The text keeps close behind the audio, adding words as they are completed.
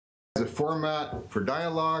a format for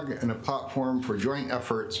dialogue and a platform for joint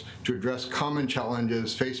efforts to address common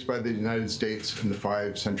challenges faced by the United States and the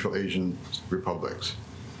 5 Central Asian republics.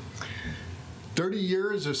 30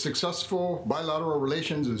 years of successful bilateral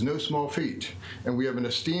relations is no small feat, and we have an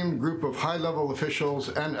esteemed group of high-level officials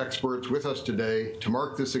and experts with us today to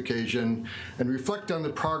mark this occasion and reflect on the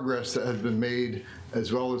progress that has been made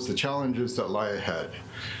as well as the challenges that lie ahead.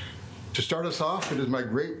 To start us off, it is my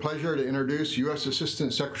great pleasure to introduce U.S.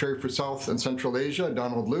 Assistant Secretary for South and Central Asia,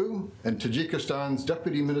 Donald Lu, and Tajikistan's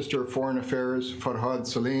Deputy Minister of Foreign Affairs, Farhad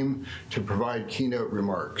Salim, to provide keynote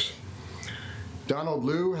remarks. Donald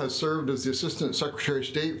Lu has served as the Assistant Secretary of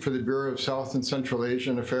State for the Bureau of South and Central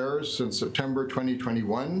Asian Affairs since September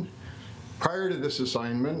 2021. Prior to this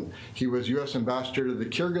assignment, he was U.S. Ambassador to the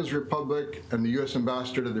Kyrgyz Republic and the U.S.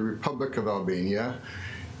 Ambassador to the Republic of Albania.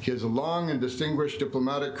 He has a long and distinguished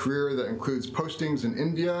diplomatic career that includes postings in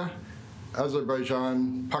India,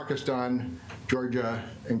 Azerbaijan, Pakistan, Georgia,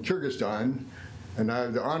 and Kyrgyzstan. And I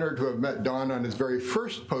have the honor to have met Don on his very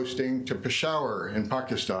first posting to Peshawar in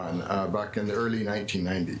Pakistan back in the early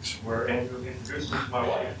 1990s. Where Andrew introduced me to my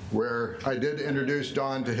wife. Where I did introduce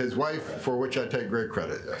Don to his wife, for which I take great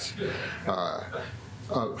credit, yes.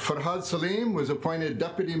 Farhad Salim was appointed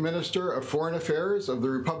Deputy Minister of Foreign Affairs of the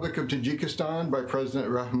Republic of Tajikistan by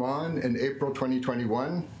President Rahman in April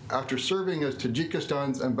 2021, after serving as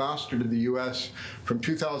Tajikistan's ambassador to the U.S. from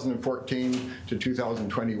 2014 to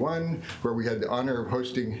 2021, where we had the honor of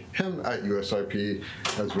hosting him at USIP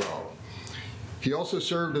as well. He also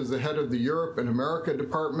served as the head of the Europe and America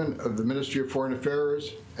Department of the Ministry of Foreign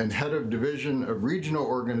Affairs and head of Division of Regional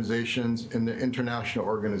Organizations in the International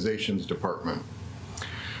Organizations Department.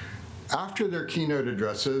 After their keynote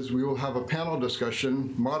addresses, we will have a panel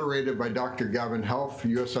discussion moderated by Dr. Gavin Helf,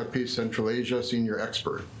 USIP Central Asia Senior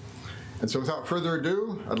Expert. And so without further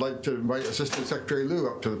ado, I'd like to invite Assistant Secretary Lu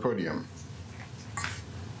up to the podium.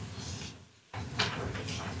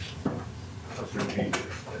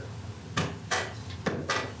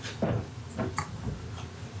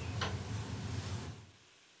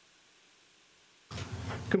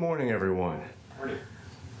 Good morning, everyone. Morning.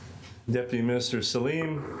 Deputy Minister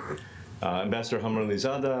Salim, Ambassador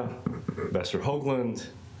Hamralizada, Ambassador Hoagland,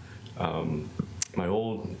 my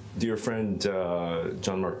old dear friend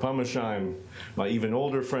John-Mark Palmersheim, my even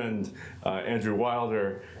older friend Andrew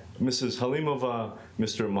Wilder, Mrs. Halimova,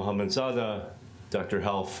 Mr. Mohammedzada, Dr.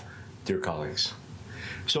 Helf, dear colleagues.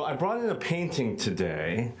 So I brought in a painting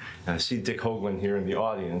today, and I see Dick Hoagland here in the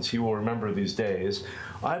audience. He will remember these days.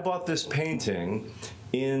 I bought this painting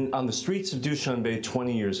on the streets of Dushanbe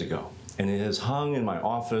 20 years ago, and it has hung in my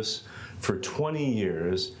office for 20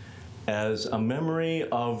 years as a memory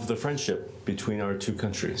of the friendship between our two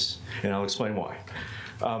countries, and I'll explain why.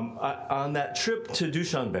 On that trip to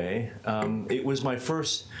Dushanbe, it was my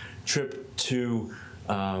first trip to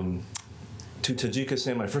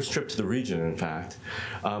Tajikistan, my first trip to the region, in fact.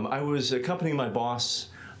 I was accompanying my boss,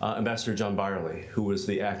 Ambassador John Byerly, who was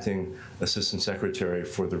the acting Assistant Secretary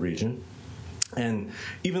for the region. And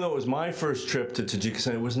even though it was my first trip to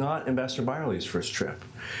Tajikistan, it was not Ambassador Byerly's first trip.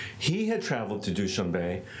 He had traveled to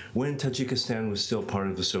Dushanbe when Tajikistan was still part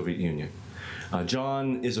of the Soviet Union.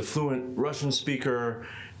 John is a fluent Russian speaker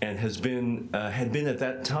and had been at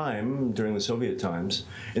that time, during the Soviet times,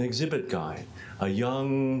 an exhibit guide, a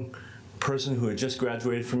young person who had just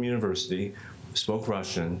graduated from university, spoke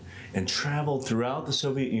Russian, and traveled throughout the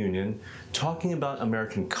Soviet Union talking about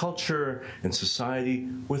American culture and society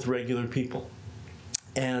with regular people.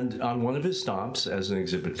 And on one of his stops as an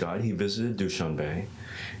exhibit guide, he visited Dushanbe,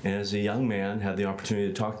 and as a young man had the opportunity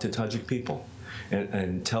to talk to Tajik people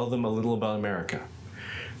and tell them a little about America.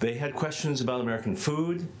 They had questions about American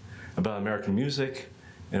food, about American music,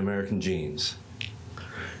 and American jeans.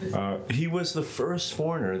 He was the first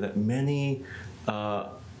foreigner that many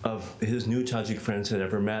of his new Tajik friends had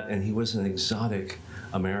ever met, and he was an exotic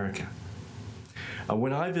American.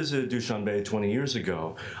 When I visited Dushanbe 20 years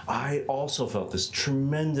ago, I also felt this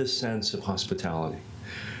tremendous sense of hospitality.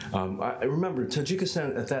 I remember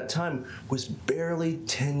Tajikistan at that time was barely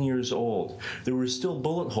 10 years old. There were still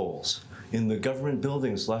bullet holes in the government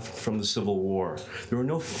buildings left from the Civil War. There were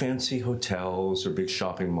no fancy hotels or big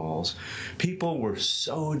shopping malls. People were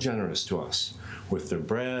so generous to us with their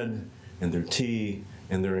bread and their tea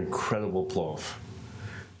and their incredible plov.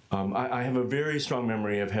 I have a very strong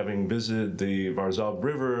memory of having visited the Varzab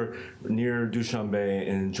River near Dushanbe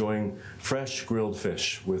and enjoying fresh grilled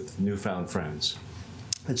fish with newfound friends.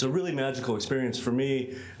 It's a really magical experience for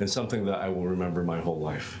me and something that I will remember my whole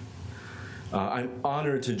life. I'm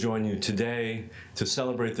honored to join you today to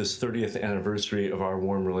celebrate this 30th anniversary of our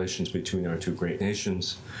warm relations between our two great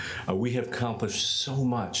nations. We have accomplished so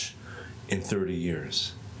much in 30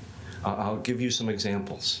 years. I'll give you some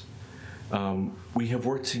examples. We have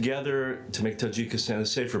worked together to make Tajikistan a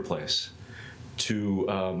safer place,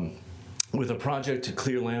 with a project to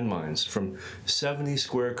clear landmines from 70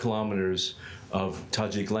 square kilometers of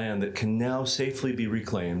Tajik land that can now safely be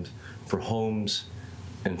reclaimed for homes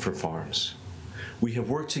and for farms. We have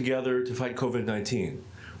worked together to fight COVID-19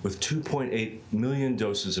 with 2.8 million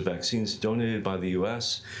doses of vaccines donated by the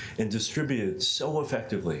U.S. and distributed so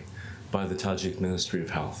effectively by the Tajik Ministry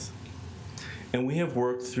of Health. And we have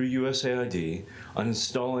worked through USAID on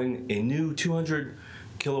installing a new 200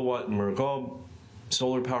 kilowatt Mergob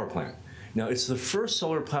solar power plant. Now, it's the first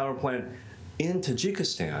solar power plant in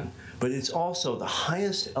Tajikistan, but it's also the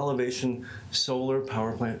highest elevation solar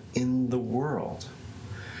power plant in the world.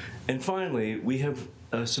 And finally, we have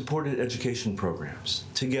supported education programs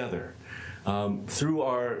together through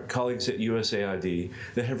our colleagues at USAID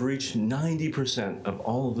that have reached 90% of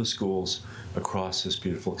all of the schools across this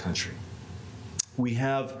beautiful country. We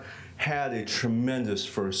have had a tremendous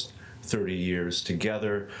first 30 years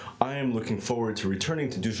together. I am looking forward to returning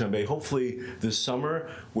to Dushanbe, hopefully this summer,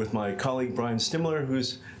 with my colleague Brian Stimler,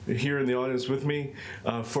 who's here in the audience with me,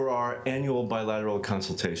 for our annual bilateral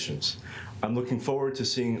consultations. I'm looking forward to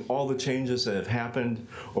seeing all the changes that have happened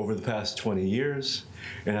over the past 20 years,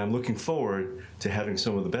 and I'm looking forward to having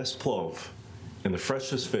some of the best plov and the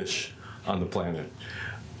freshest fish on the planet.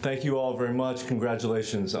 Thank you all very much.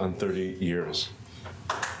 Congratulations on 30 years.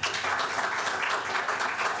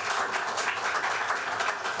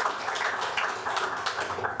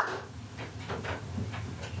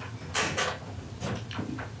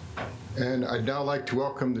 And I'd now like to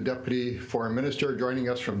welcome the Deputy Foreign Minister joining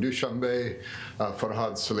us from Dushanbe,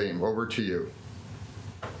 Farhad Salim. Over to you.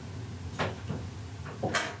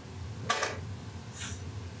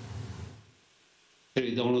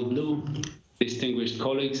 Very Donald Blue, distinguished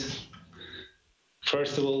colleagues.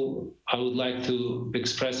 First of all, I would like to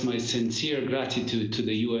express my sincere gratitude to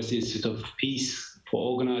the U.S. Institute of Peace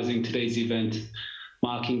for organizing today's event,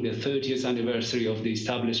 marking the 30th anniversary of the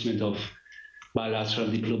establishment of bilateral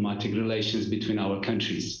diplomatic relations between our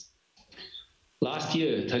countries. Last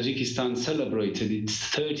year, Tajikistan celebrated its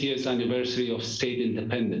 30th anniversary of state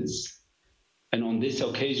independence. And on this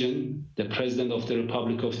occasion, the President of the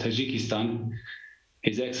Republic of Tajikistan,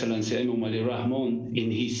 His Excellency Emomali Rahmon,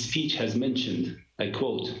 in his speech has mentioned, I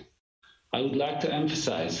quote, "I would like to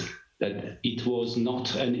emphasize that it was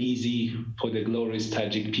not an easy for the glorious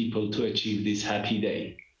Tajik people to achieve this happy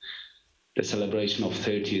day, the celebration of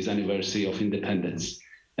 30th anniversary of independence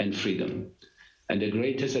and freedom. And the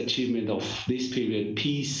greatest achievement of this period,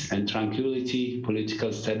 peace and tranquility,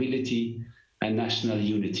 political stability, and national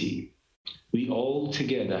unity. We all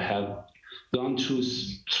together have gone through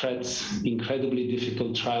threats, incredibly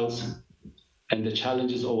difficult trials, and the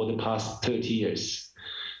challenges over the past 30 years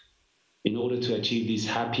in order to achieve these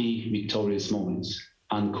happy, victorious moments,"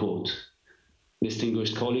 unquote.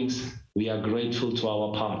 Distinguished colleagues, we are grateful to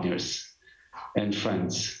our partners and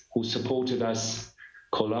friends who supported us,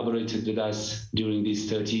 collaborated with us during these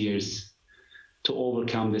 30 years to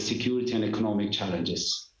overcome the security and economic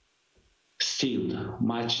challenges. Still,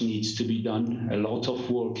 much needs to be done. A lot of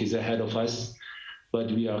work is ahead of us,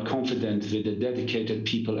 but we are confident with the dedicated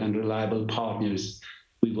people and reliable partners,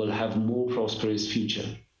 we will have more prosperous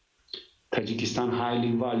future. Tajikistan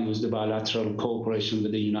highly values the bilateral cooperation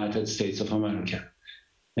with the United States of America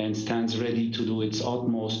and stands ready to do its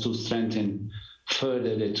utmost to strengthen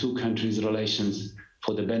further the two countries' relations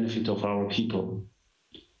for the benefit of our people.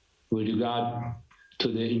 With regard to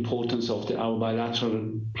the importance of our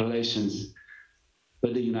bilateral relations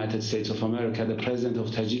with the United States of America, the President of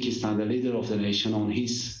Tajikistan, the leader of the nation, on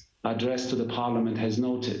his address to the Parliament has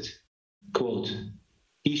noted, quote,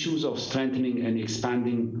 "Issues of strengthening and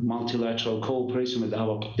expanding multilateral cooperation with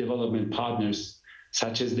our development partners,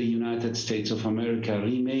 such as the United States of America,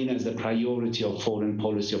 remain as the priority of foreign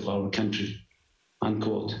policy of our country,"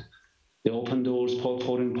 unquote. The open doors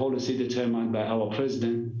foreign policy determined by our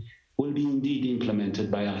president will be indeed implemented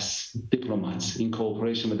by us, diplomats, in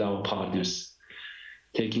cooperation with our partners.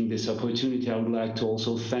 Taking this opportunity, I would like to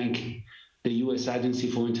also thank the U.S. Agency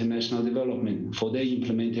for International Development for their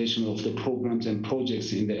implementation of the programs and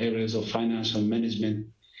projects in the areas of financial management,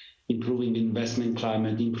 improving investment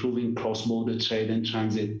climate, improving cross-border trade and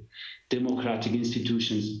transit, democratic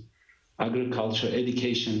institutions, agriculture,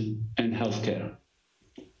 education, and healthcare.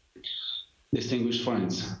 Distinguished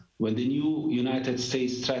friends, when the new United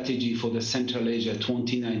States strategy for the Central Asia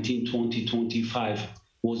 2019-2025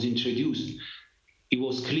 was introduced, it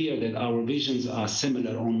was clear that our visions are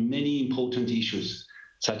similar on many important issues,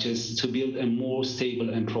 such as to build a more stable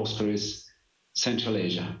and prosperous Central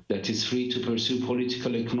Asia that is free to pursue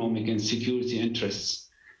political, economic, and security interests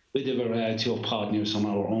with a variety of partners on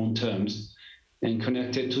our own terms and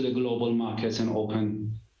connected to the global markets and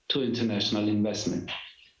open to international investment.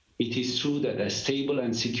 It is true that a stable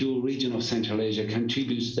and secure region of Central Asia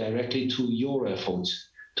contributes directly to your efforts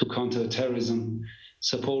to counter terrorism,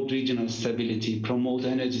 support regional stability, promote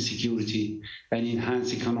energy security, and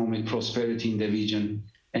enhance economic prosperity in the region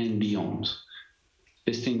and beyond.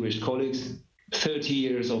 Distinguished colleagues, 30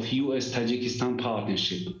 years of U.S. Tajikistan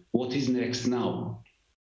partnership. What is next now?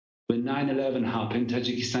 When 9/11 happened,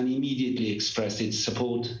 Tajikistan immediately expressed its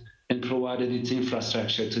support and provided its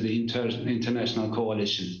infrastructure to the international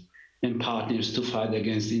coalition and partners to fight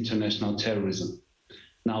against international terrorism.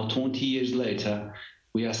 Now, 20 years later,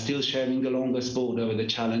 we are still sharing the longest border with the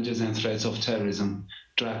challenges and threats of terrorism,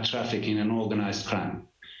 drug trafficking, and organized crime.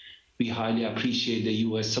 We highly appreciate the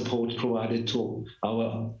U.S. support provided to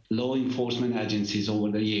our law enforcement agencies over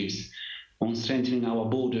the years on strengthening our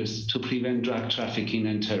borders to prevent drug trafficking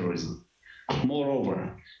and terrorism.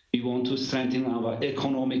 Moreover, we want to strengthen our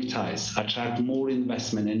economic ties, attract more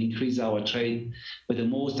investment, and increase our trade with the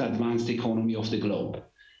most advanced economy of the globe.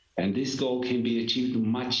 And this goal can be achieved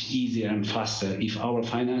much easier and faster if our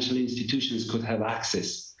financial institutions could have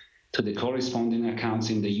access to the corresponding accounts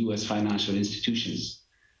in the U.S. financial institutions.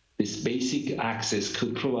 This basic access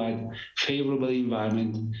could provide favorable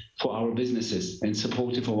environment for our businesses and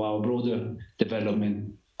supportive of our broader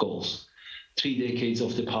development goals. 3 decades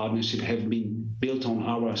of the partnership have been built on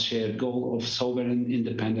our shared goal of sovereign,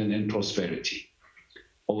 independence, and prosperity.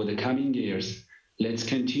 Over the coming years, let's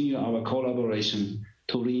continue our collaboration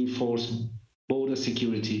to reinforce border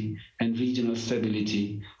security and regional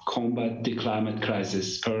stability, combat the climate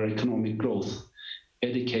crisis, spur economic growth,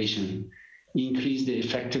 education, increase the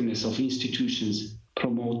effectiveness of institutions,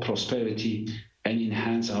 promote prosperity, and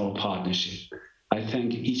enhance our partnership. I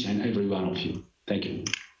thank each and every one of you. Thank you.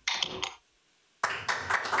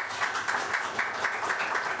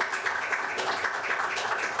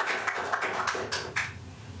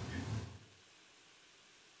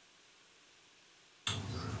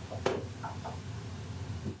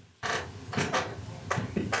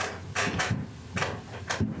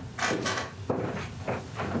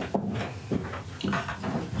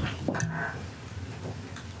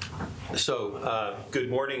 So,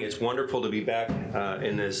 good morning. It's wonderful to be back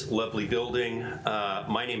in this lovely building.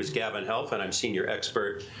 My name is Gavin Helf, and I'm Senior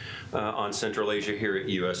Expert on Central Asia here at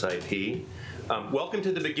USIP. Welcome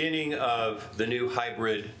to the beginning of the new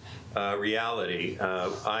hybrid reality.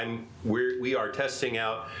 We are testing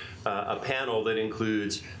out a panel that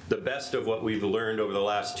includes the best of what we've learned over the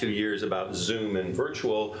last 2 years about Zoom and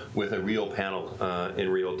virtual with a real panel in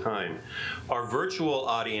real time. Our virtual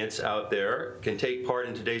audience out there can take part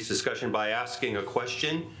in today's discussion by asking a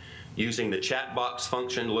question using the chat box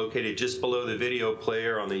function located just below the video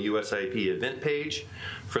player on the USIP event page.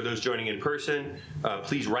 For those joining in person,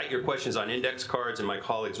 please write your questions on index cards and my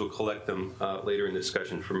colleagues will collect them later in the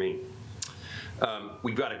discussion for me.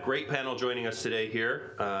 We've got a great panel joining us today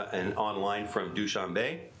here and online from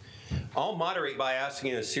Dushanbe. I'll moderate by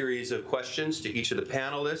asking a series of questions to each of the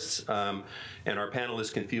panelists, and our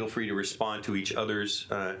panelists can feel free to respond to each other's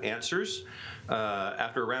answers.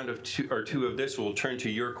 After a round of two of this, we'll turn to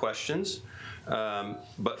your questions.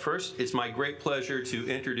 But first, it's my great pleasure to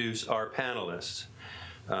introduce our panelists.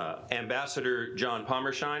 Ambassador John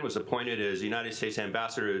Pommershein was appointed as United States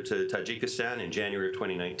Ambassador to Tajikistan in January of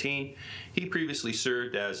 2019. He previously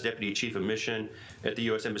served as Deputy Chief of Mission at the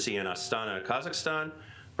U.S. Embassy in Astana, Kazakhstan.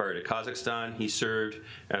 Prior to Kazakhstan, he served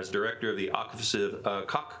as Director of the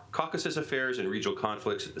Caucasus Affairs and Regional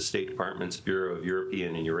Conflicts at the State Department's Bureau of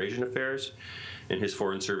European and Eurasian Affairs. In his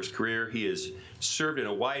Foreign Service career, he has served in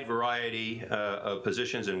a wide variety of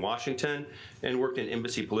positions in Washington and worked in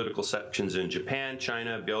embassy political sections in Japan,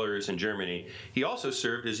 China, Belarus, and Germany. He also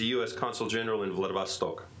served as the U.S. Consul General in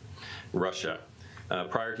Vladivostok, Russia.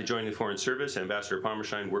 Prior to joining the Foreign Service, Ambassador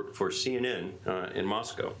Pommershein worked for CNN in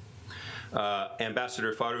Moscow.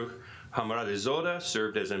 Ambassador Farukh Hamradezada has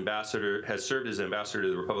served as ambassador to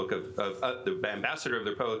the Republic of the Ambassador of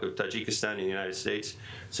the Republic of Tajikistan in the United States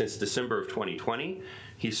since December of 2020.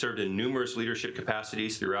 He served in numerous leadership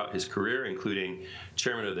capacities throughout his career, including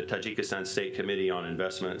Chairman of the Tajikistan State Committee on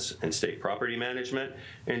Investments and State Property Management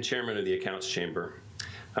and Chairman of the Accounts Chamber.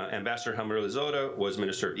 Ambassador Hamradezada was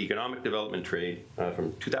Minister of Economic Development and Trade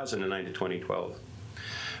from 2009 to 2012.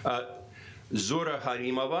 Zura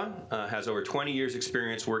Harimova has over 20 years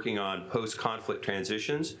experience working on post-conflict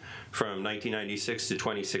transitions. From 1996 to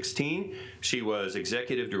 2016, she was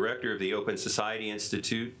executive director of the Open Society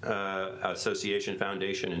Institute Association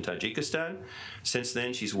Foundation in Tajikistan. Since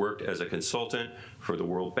then, she's worked as a consultant for the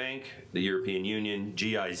World Bank, the European Union,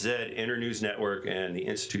 GIZ, Internews Network, and the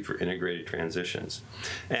Institute for Integrated Transitions.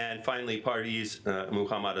 And finally, Parviz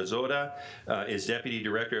Muhammadzoda is Deputy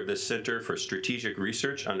Director of the Center for Strategic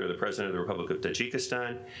Research under the President of the Republic of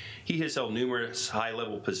Tajikistan. He has held numerous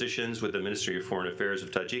high-level positions with the Ministry of Foreign Affairs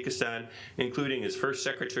of Tajikistan, including as First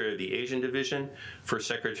Secretary of the Asian Division, First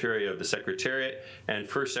Secretary of the Secretariat, and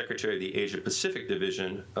First Secretary of the Asia-Pacific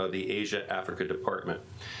Division of the Asia-Africa Department.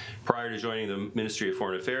 Prior to joining the Ministry of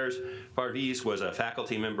Foreign Affairs, Parviz was a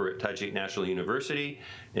faculty member at Tajik National University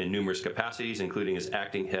in numerous capacities, including as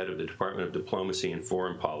acting head of the Department of Diplomacy and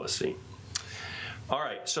Foreign Policy. All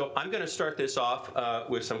right, so I'm going to start this off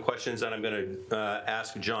with some questions that I'm going to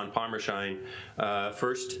ask John Pommersheim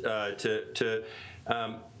first to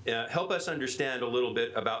help us understand a little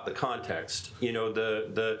bit about the context. You know,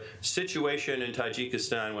 the situation in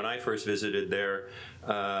Tajikistan when I first visited there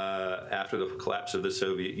after the collapse of the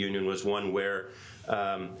Soviet Union was one where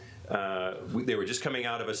they were just coming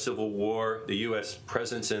out of a civil war. The U.S.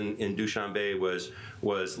 presence in Dushanbe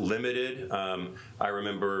was limited. I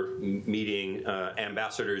remember meeting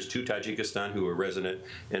ambassadors to Tajikistan who were resident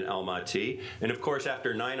in Almaty. And of course,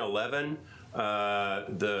 after 9/11,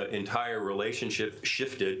 the entire relationship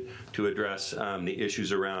shifted to address the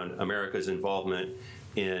issues around America's involvement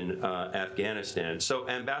in Afghanistan. So,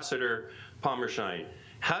 Ambassador Pommersheim,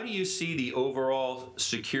 how do you see the overall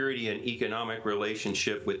security and economic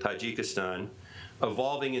relationship with Tajikistan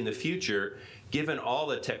evolving in the future, given all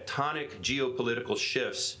the tectonic geopolitical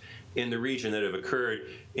shifts in the region that have occurred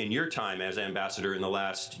in your time as ambassador in the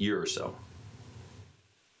last year or so?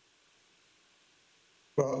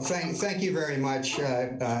 Well, thank you very much,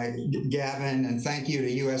 Gavin, and thank you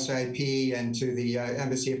to USIP and to the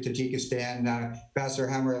Embassy of Tajikistan. Ambassador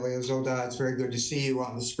Muhammadzoda, it's very good to see you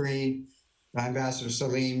on the screen. Ambassador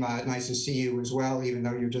Salim, nice to see you as well, even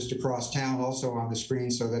though you're just across town, also on the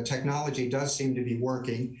screen. So the technology does seem to be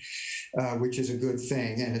working, which is a good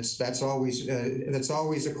thing, and that's always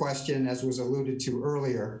a question, as was alluded to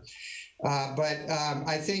earlier. But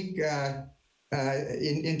I think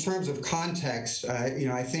in terms of context, you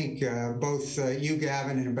know, I think both you,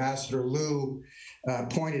 Gavin, and Ambassador Liu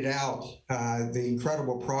pointed out the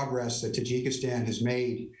incredible progress that Tajikistan has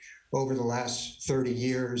made over the last 30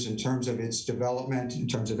 years in terms of its development, in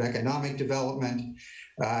terms of economic development,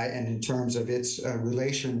 and in terms of its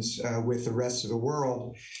relations with the rest of the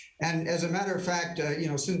world. And as a matter of fact, you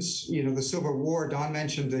know, since, you know, the Civil War, Don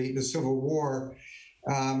mentioned the Civil War,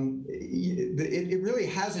 it really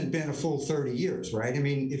hasn't been a full 30 years, right? I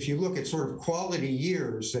mean, if you look at sort of quality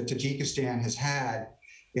years that Tajikistan has had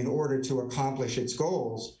in order to accomplish its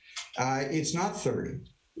goals, it's not 30.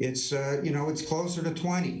 It's, you know, it's closer to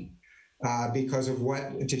 20. Because of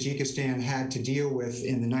what Tajikistan had to deal with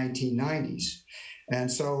in the 1990s.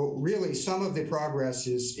 And so really some of the progress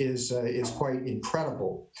is quite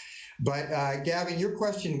incredible. But Gavin, your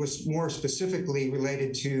question was more specifically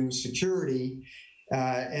related to security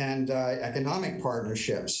and economic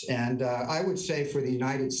partnerships. And I would say for the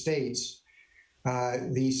United States,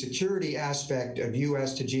 the security aspect of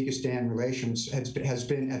U.S. Tajikistan relations has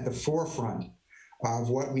been at the forefront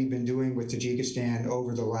of what we've been doing with Tajikistan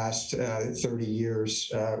over the last 30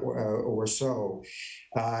 years or so.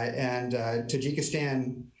 And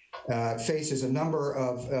Tajikistan faces a number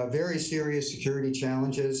of very serious security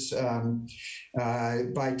challenges.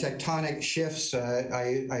 By tectonic shifts,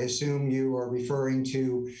 I assume you are referring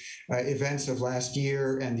to events of last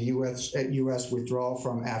year and the U.S. withdrawal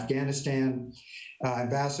from Afghanistan.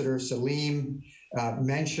 Ambassador Salim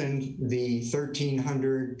mentioned the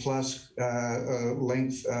 1,300 plus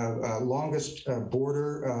length, longest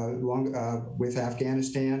border with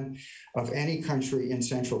Afghanistan of any country in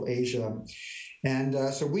Central Asia. And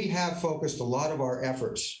so we have focused a lot of our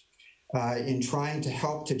efforts in trying to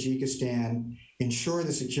help Tajikistan ensure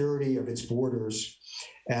the security of its borders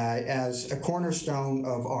as a cornerstone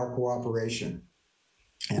of our cooperation.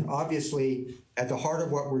 And obviously, at the heart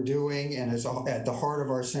of what we're doing and at the heart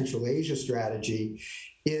of our Central Asia strategy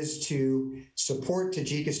is to support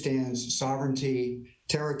Tajikistan's sovereignty,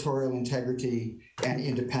 territorial integrity, and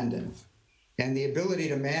independence. And the ability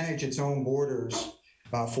to manage its own borders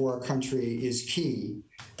for a country is key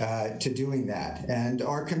to doing that. And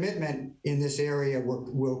our commitment in this area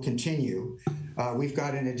will continue. We've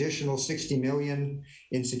got an additional $60 million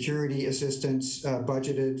in security assistance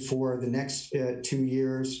budgeted for the next 2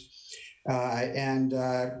 years.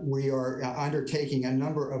 We are undertaking a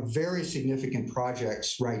number of very significant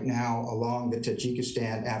projects right now along the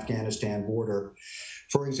Tajikistan-Afghanistan border.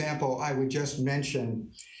 For example, I would just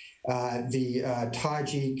mention the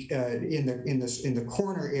Tajik in the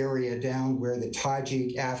corner area down where the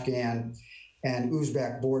Tajik, Afghan, and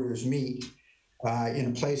Uzbek borders meet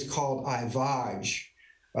in a place called Ivaj.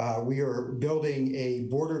 We are building a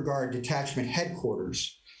border guard detachment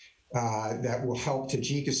headquarters that will help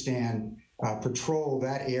Tajikistan patrol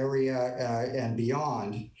that area and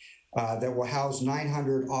beyond, that will house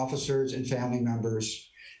 900 officers and family members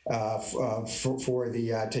for the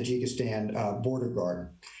Tajikistan border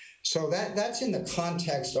guard. So that's in the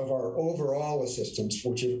context of our overall assistance,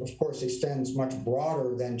 which of course extends much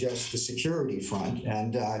broader than just the security front.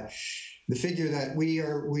 And the figure that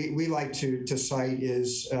we like to cite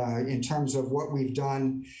is in terms of what we've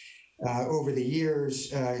done over the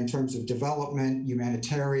years in terms of development,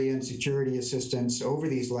 humanitarian, security assistance over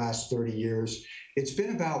these last 30 years, it's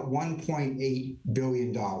been about $1.8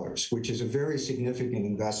 billion, which is a very significant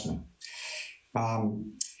investment.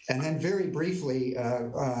 And then very briefly,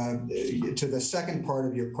 to the second part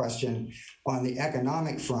of your question on the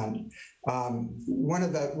economic front, one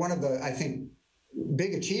of the I think,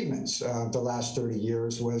 big achievements the last 30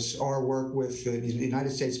 years was our work with the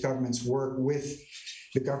United States government's work with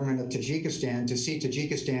the government of Tajikistan to see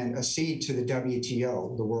Tajikistan accede to the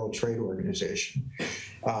WTO, the World Trade Organization.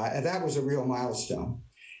 And that was a real milestone.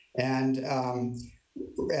 And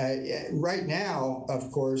right now,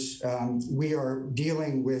 of course, we are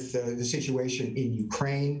dealing with the situation in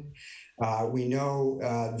Ukraine. We know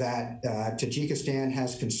that Tajikistan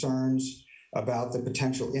has concerns about the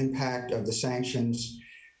potential impact of the sanctions.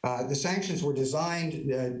 The sanctions were designed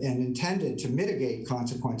and intended to mitigate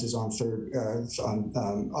consequences on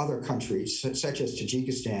other countries, such as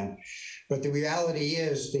Tajikistan. But the reality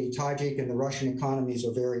is the Tajik and the Russian economies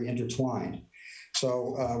are very intertwined.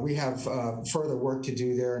 So we have further work to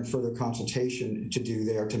do there and further consultation to do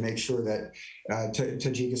there to make sure that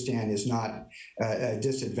Tajikistan is not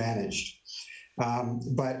disadvantaged.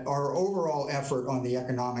 But our overall effort on the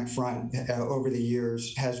economic front over the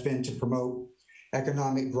years has been to promote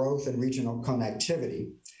economic growth and regional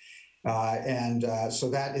connectivity. So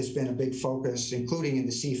that has been a big focus, including in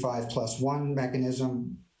the C5+1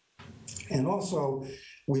 mechanism. And also,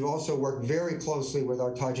 we've also worked very closely with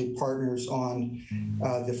our Tajik partners on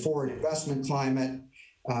the foreign investment climate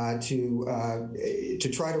to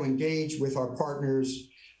try to engage with our partners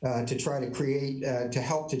to try to create, to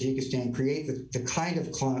help Tajikistan create the kind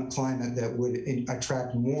of climate that would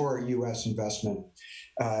attract more U.S. investment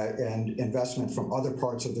and investment from other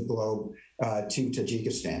parts of the globe to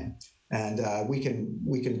Tajikistan. And we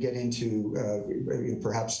can get into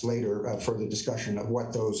perhaps later further discussion of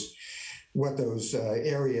what those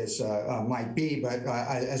areas might be. But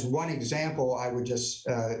as one example, I would just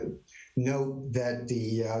note that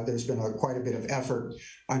there's been quite a bit of effort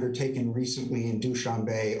undertaken recently in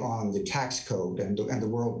Dushanbe on the tax code, and the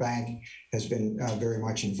World Bank has been very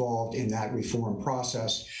much involved in that reform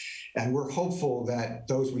process. And we're hopeful that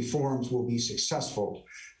those reforms will be successful,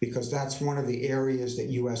 because that's one of the areas that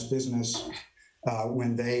U.S. business,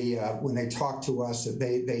 when they talk to us, that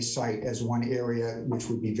they cite as one area which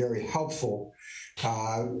would be very helpful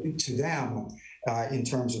to them in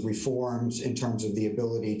terms of reforms, in terms of the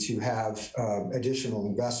ability to have additional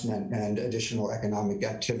investment and additional economic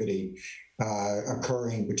activity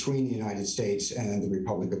occurring between the United States and the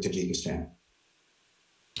Republic of Tajikistan.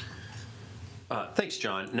 Thanks,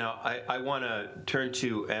 John. Now, I want to turn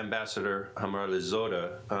to Ambassador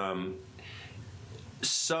Hamarlizoda.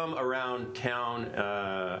 Some around town,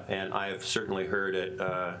 and I have certainly heard it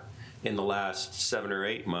in the last 7 or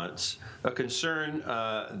 8 months, a concern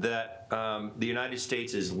that the United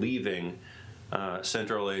States is leaving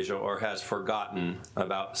Central Asia or has forgotten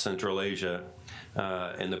about Central Asia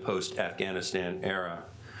in the post-Afghanistan era.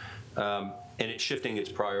 And it's shifting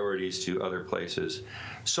its priorities to other places.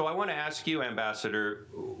 So I want to ask you, Ambassador,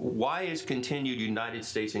 why is continued United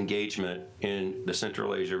States engagement in the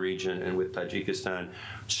Central Asia region and with Tajikistan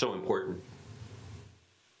so important?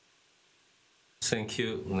 Thank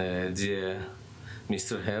you, dear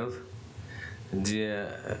Mr. Held,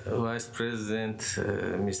 dear Vice President,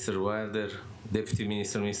 Mr. Wilder, Deputy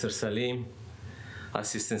Minister, Mr. Salim,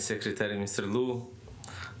 Assistant Secretary, Mr. Lu,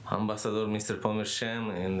 Ambassador Mr. Pomersham,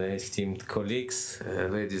 and esteemed colleagues,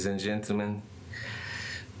 ladies and gentlemen.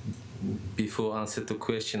 Before answer to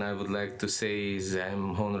question, I would like to say is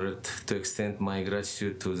I'm honored to extend my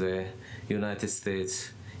gratitude to the United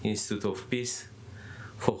States Institute of Peace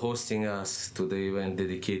for hosting us to the event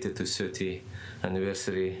dedicated to 30th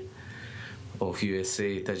anniversary of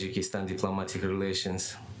USA Tajikistan diplomatic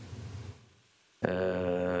relations.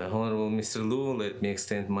 Honorable Mr. Liu, let me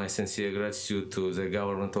extend my sincere gratitude to the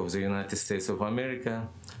government of the United States of America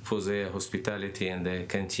for their hospitality and the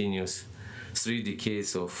continuous 3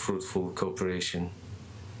 decades of fruitful cooperation.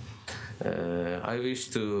 I wish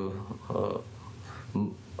to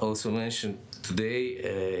also mention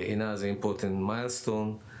today another important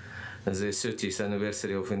milestone, the 30th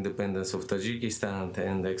anniversary of independence of Tajikistan,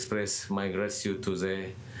 and express my gratitude to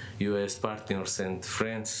the U.S. partners and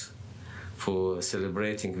friends for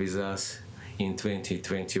celebrating with us in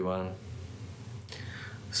 2021.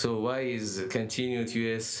 So why is continued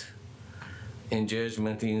U.S.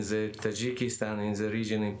 engagement in the Tajikistan in the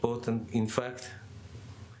region important? In fact,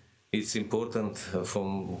 it's important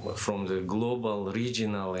from the global,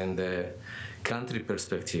 regional, and country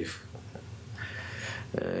perspective.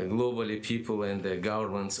 Globally, people and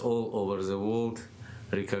governments all over the world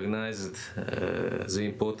recognized the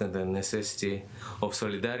importance and necessity of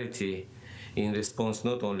solidarity in response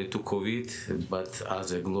not only to COVID, but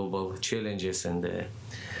other global challenges. And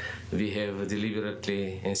we have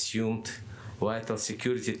deliberately assumed vital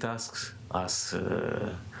security tasks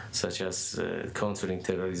such as countering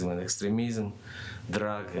terrorism and extremism,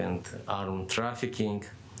 drug and arms trafficking,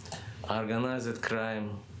 organized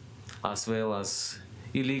crime, as well as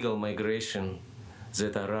illegal migration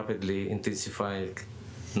that are rapidly intensifying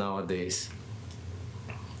nowadays.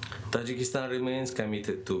 Tajikistan remains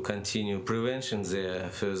committed to continue prevention their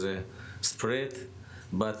further spread,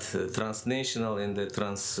 but transnational and the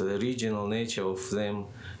trans-regional nature of them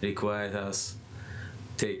requires us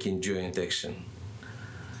taking joint action.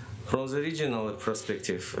 From the regional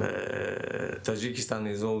perspective, Tajikistan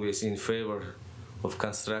is always in favor of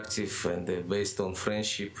constructive and based on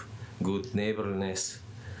friendship, good neighborliness,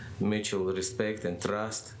 mutual respect and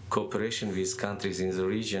trust, cooperation with countries in the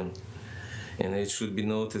region. And it should be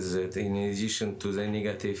noted that in addition to the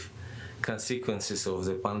negative consequences of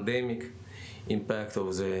the pandemic, impact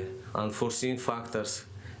of the unforeseen factors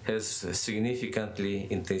has significantly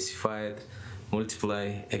intensified,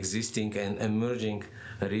 multiply existing and emerging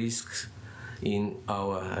risks in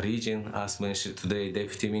our region, as mentioned today,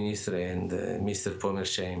 Deputy Minister and Mr.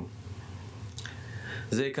 Pomersheim.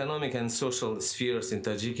 The economic and social spheres in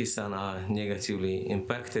Tajikistan are negatively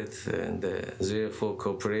impacted, and therefore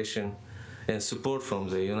cooperation and support from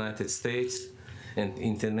the United States and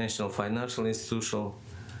international financial institutions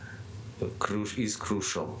is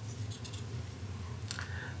crucial.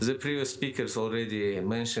 The previous speakers already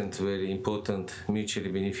mentioned very important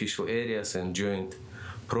mutually beneficial areas and joint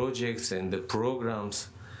projects and the programs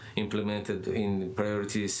implemented in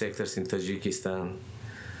priority sectors in Tajikistan.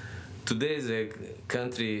 Today, the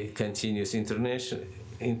country continues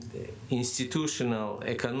institutional,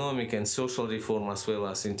 economic, and social reform, as well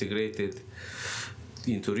as integrated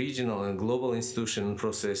into regional and global institutional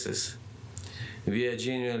processes. We are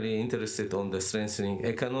genuinely interested in the strengthening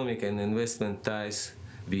economic and investment ties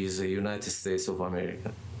with the United States of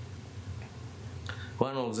America.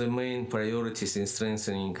 One of the main priorities in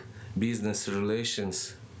strengthening business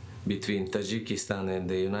relations between Tajikistan and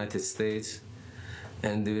the United States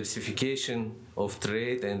and diversification of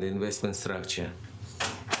trade and investment structure.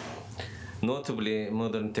 Notably,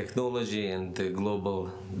 modern technology and global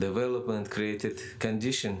development created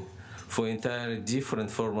conditions for entirely different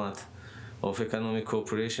format of economic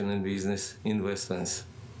cooperation and business investments.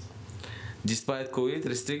 Despite COVID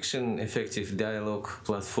restriction, effective dialogue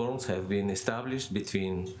platforms have been established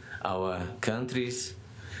between our countries.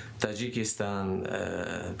 Tajikistan,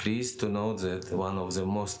 pleased to note that one of the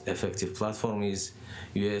most effective platforms is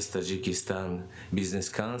U.S. Tajikistan Business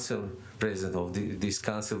Council. President of this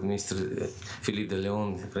council, Mr. Philippe de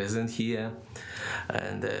Leon, present here.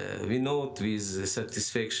 And we note with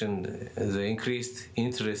satisfaction the increased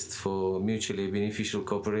interest for mutually beneficial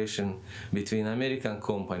cooperation between American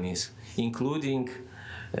companies, including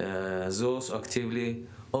those actively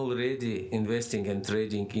already investing and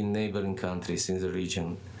trading in neighboring countries in the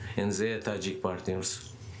region and their Tajik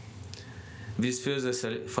partners. With further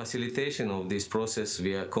facilitation of this process,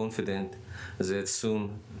 we are confident that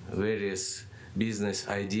soon various business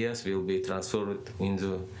ideas will be transferred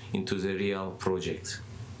into the real projects.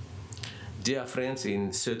 Dear friends,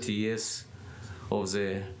 in 30 years of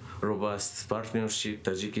the robust partnership,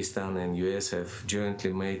 Tajikistan and US have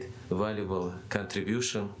jointly made a valuable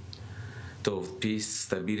contribution toward peace,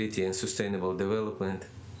 stability, and sustainable development.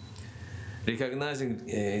 Recognizing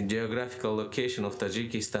geographical location of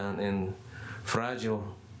Tajikistan and fragile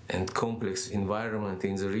and complex environment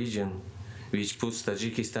in the region, which puts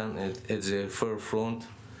Tajikistan at the forefront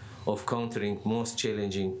of countering most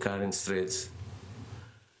challenging current threats.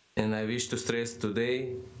 And I wish to stress today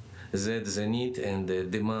that the need and the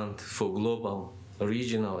demand for global,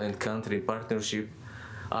 regional, and country partnership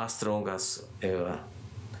are strong as ever.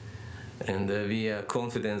 And we are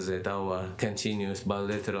confident that our continuous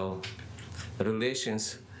bilateral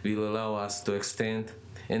relations will allow us to extend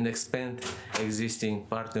and expand existing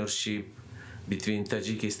partnership between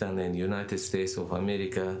Tajikistan and United States of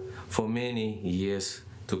America for many years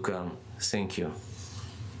to come. Thank you.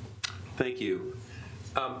 Thank you.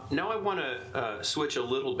 Now I want to switch a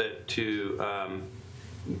little bit to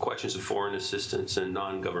questions of foreign assistance and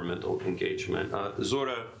non-governmental engagement.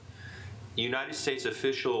 Zora, United States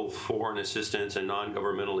official foreign assistance and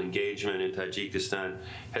non-governmental engagement in Tajikistan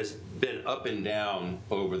has been up and down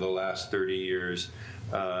over the last 30 years,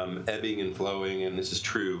 ebbing and flowing, and this is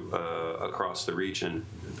true across the region,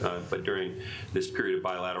 but during this period of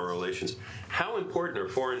bilateral relations. How important are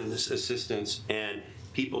foreign assistance and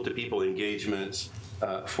people-to-people engagements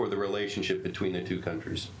for the relationship between the two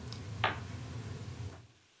countries?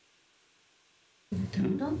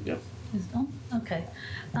 Turned on? Yep. Is it on? Okay.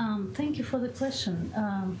 Thank you for the question.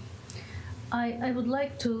 I would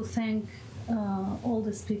like to thank all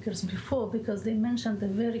the speakers before, because they mentioned a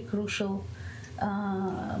very crucial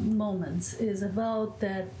moments is about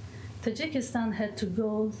that Tajikistan had to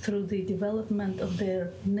go through the development of their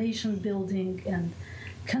nation building and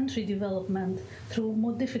country development through a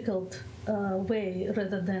more difficult way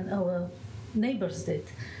rather than our neighbors did.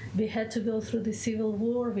 We had to go through the civil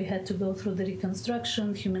war, we had to go through the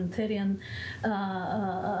reconstruction, humanitarian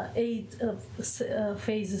aid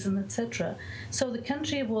phases, and etc. So the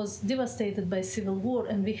country was devastated by civil war,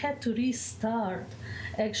 and we had to restart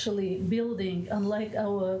actually building, unlike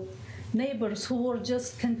our neighbors who were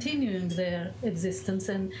just continuing their existence,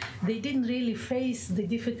 and they didn't really face the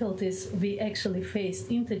difficulties we actually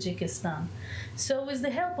faced in Tajikistan. So with the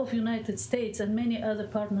help of United States and many other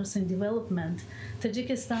partners in development,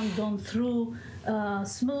 Tajikistan gone through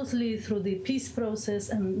smoothly through the peace process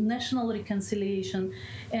and national reconciliation.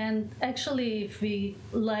 And actually, if we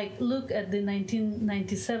look at the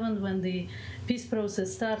 1997 when the peace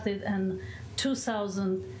process started, and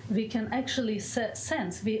 2000, we can actually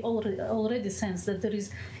sense, we already sense that there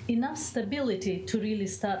is enough stability to really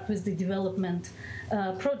start with the development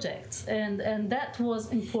projects. And that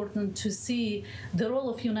was important to see the role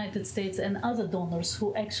of United States and other donors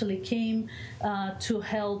who actually came to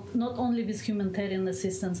help not only with humanitarian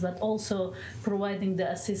assistance, but also providing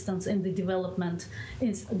the assistance in the development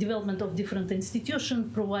of different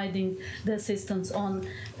institutions, providing the assistance on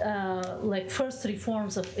first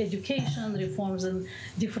reforms of education, reforms in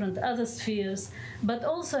different other spheres. But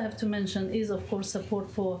also I have to mention is, of course, support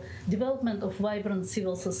for development of vibrant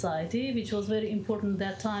civil society, which was very important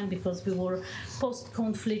that time because we were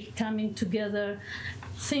post-conflict coming together,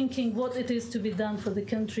 thinking what it is to be done for the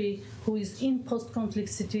country who is in post-conflict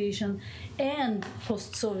situation and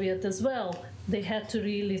post-Soviet as well. They had to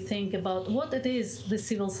really think about what it is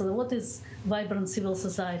what is vibrant civil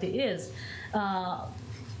society is.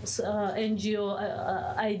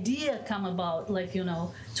 NGO idea come about,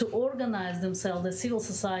 to organize themselves. The civil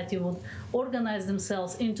society would organize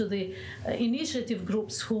themselves into the initiative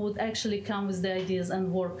groups who would actually come with the ideas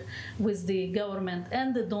and work with the government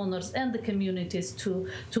and the donors and the communities to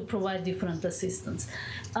provide different assistance.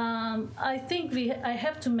 I think I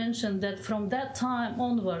have to mention that from that time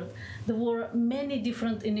onward, there were many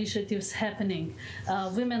different initiatives happening.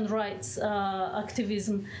 Women's rights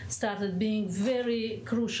activism started being very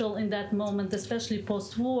crucial in that moment, especially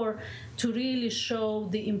post-war, to really show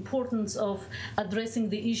the importance of addressing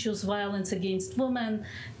the issues violence against women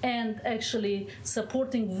and actually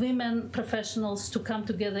supporting women professionals to come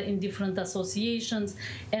together in different associations.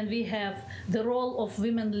 And we have the role of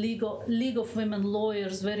women League of Women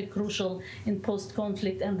Lawyers, very crucial in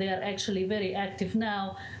post-conflict, and they are actually very active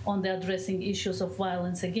now on the addressing issues of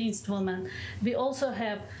violence against women. We also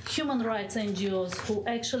have human rights NGOs who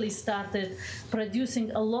actually started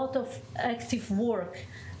producing a lot of active work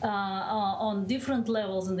on different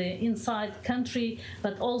levels in the inside country,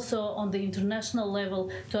 but also on the international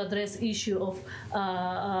level to address issue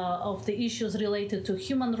of the issues related to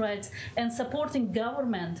human rights and supporting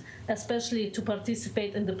government, especially to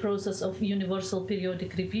participate in the process of universal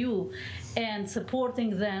periodic review and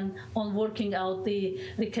supporting them on working out the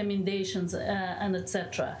recommendations and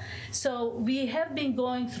etc. So we have been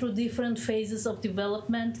going through different phases of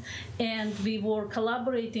development and we were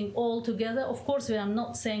collaborating all together. Of course, we are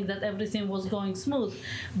not saying that everything was going smooth,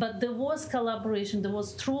 but there was collaboration. There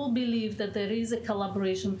was true belief that there is a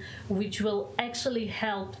collaboration which will actually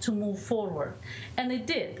help to move forward. And it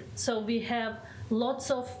did. So we have lots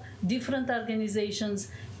of different organizations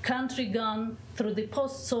country gone through the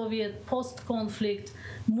post-Soviet, post-conflict,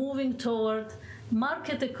 moving toward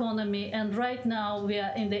market economy, and right now we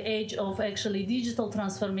are in the age of actually digital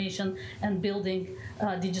transformation and building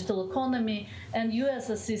digital economy, and U.S.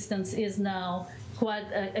 assistance is now quite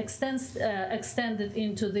extended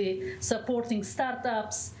into the supporting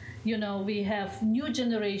startups. You know, we have new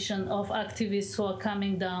generation of activists who are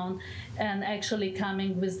coming down and actually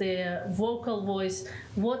coming with their vocal voice,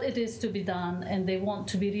 what it is to be done, and they want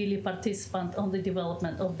to be really participant on the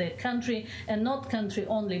development of their country, and not country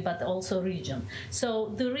only, but also region.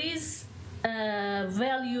 So there is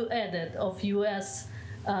value added of U.S.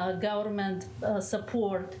 Government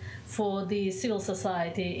support for the civil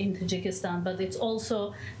society in Tajikistan, but it's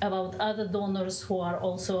also about other donors who are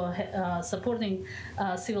also supporting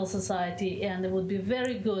civil society, and it would be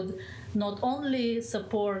very good not only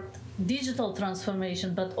support digital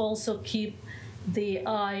transformation, but also keep the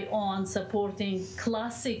eye on supporting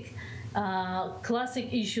classic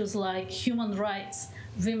issues like human rights,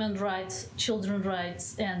 women's rights, children's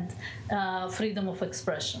rights, and freedom of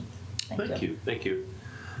expression. Thank you. Thank you.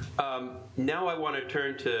 Now I want to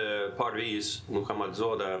turn to Parviz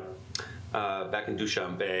Muhammadzoda back in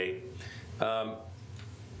Dushanbe.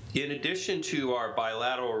 In addition to our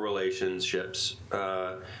bilateral relationships,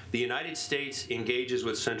 the United States engages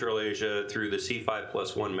with Central Asia through the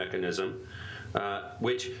C5+1 mechanism,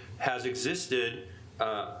 which has existed,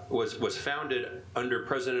 was founded under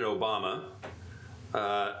President Obama,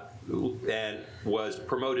 and was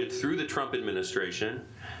promoted through the Trump administration,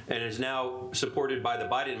 and is now supported by the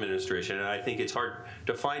Biden administration. And I think it's hard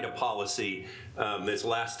to find a policy that's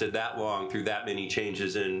lasted that long through that many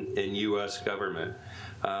changes in U.S. government.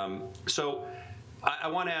 So I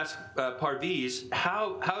want to ask Parviz,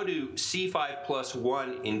 how do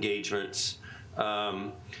C5+1 engagements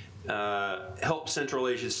help Central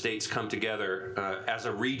Asian states come together as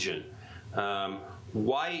a region?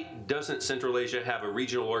 Why doesn't Central Asia have a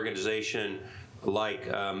regional organization like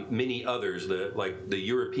many others, like the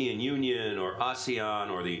European Union or ASEAN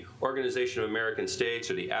or the Organization of American States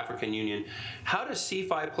or the African Union? How does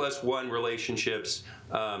C5+1 relationships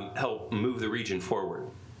help move the region forward?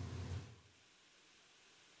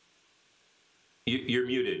 You're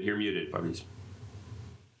muted, Parviz.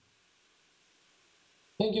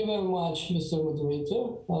 Thank you very much, Mr.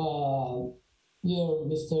 Moderator. Dear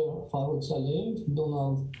Mr. Farouk Saleh,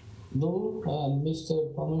 Donald Lu,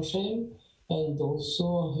 Mr. Pamashen, and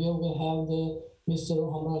also here we have the Mr.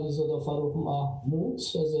 Hamralizoda Farouk Mahmoud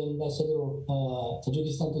as the Ambassador of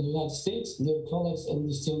Tajikistan to the United States, dear colleagues and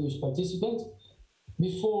distinguished participants.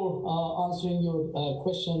 Before answering your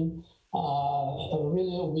question,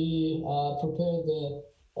 really we prepared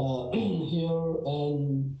here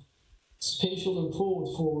and special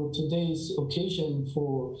report for today's occasion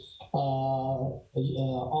for our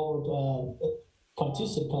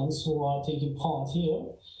participants who are taking part here.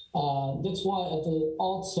 That's why at the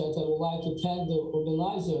outset, I would like to thank the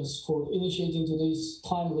organizers for initiating today's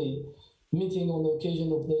timely meeting on the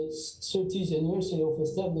occasion of the 30th anniversary of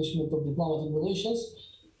establishment of diplomatic relations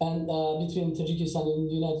and between Tajikistan and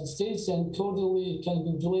the United States, and cordially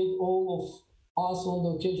congratulate all of us on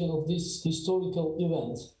the occasion of this historical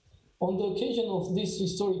event. On the occasion of this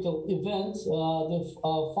historical event, the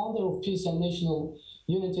founder of Peace and National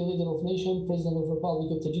Unity, leader of nation, President of Republic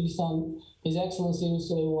of Tajikistan, His Excellency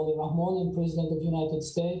Mr. Emmanuel Rahman, and President of the United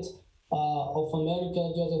States of America,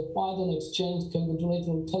 Joseph Biden, exchanged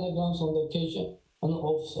congratulatory telegrams on the occasion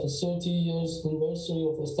of 30 years anniversary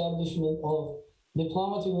of establishment of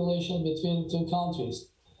diplomatic relations between two countries.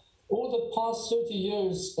 Over the past 30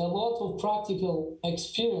 years, a lot of practical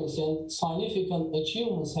experience and significant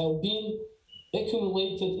achievements have been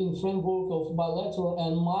accumulated in framework of bilateral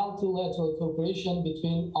and multilateral cooperation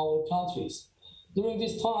between our countries. During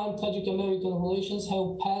this time, Tajik-American relations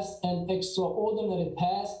have passed an extraordinary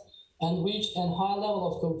path and reached a high level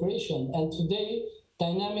of cooperation. And today,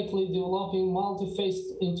 dynamically developing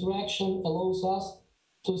multi-faced interaction allows us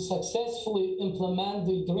to successfully implement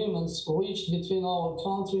the agreements reached between our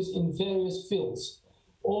countries in various fields.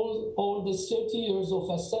 Over the 30 years of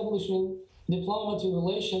establishing diplomatic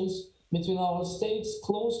relations between our states,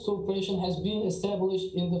 close cooperation has been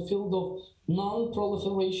established in the field of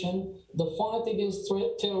non-proliferation, the fight against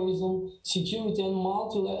terrorism, security and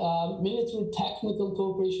military technical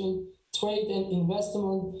cooperation, trade and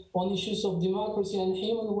investment, on issues of democracy and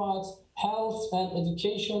human rights, health and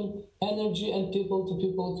education, energy and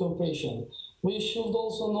people-to-people cooperation. We should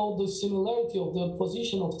also note the similarity of the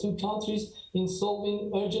position of two countries in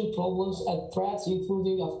solving urgent problems and threats,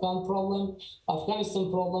 including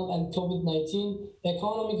Afghanistan problem, and COVID-19,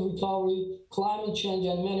 economic recovery, climate change,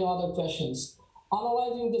 and many other questions.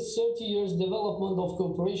 Analyzing the 30 years development of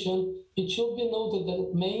cooperation, it should be noted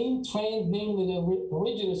that the main trend, namely the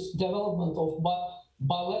rigorous development of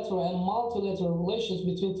bilateral and multilateral relations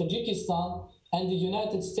between Tajikistan and the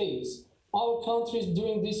United States. Our countries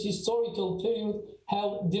during this historical period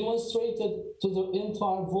have demonstrated to the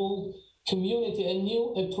entire world community a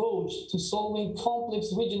new approach to solving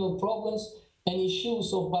complex regional problems and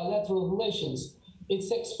issues of bilateral relations.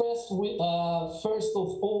 It's expressed with, first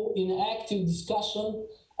of all in active discussion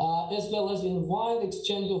as well as in wide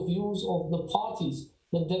exchange of views of the parties,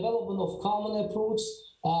 the development of common approach,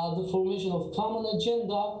 the formation of common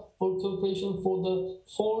agenda for cooperation for the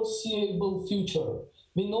foreseeable future.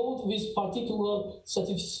 We note with particular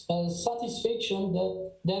satisfaction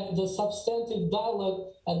that the substantive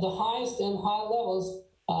dialogue at the highest and high levels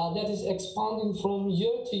that is expanding from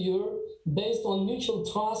year to year based on mutual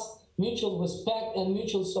trust, mutual respect, and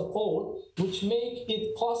mutual support, which make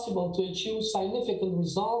it possible to achieve significant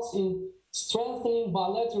results in strengthening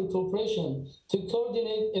bilateral cooperation, to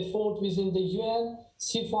coordinate effort within the UN,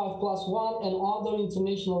 C5+1, and other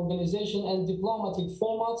international organizations and diplomatic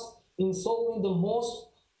formats in solving the most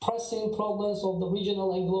pressing problems of the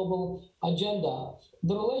regional and global agenda.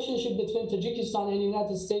 The relationship between Tajikistan and the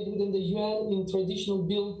United States within the UN in traditional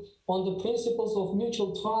built on the principles of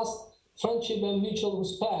mutual trust, friendship, and mutual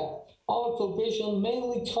respect. Our cooperation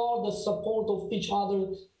mainly covered the support of each other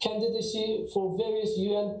candidacy for various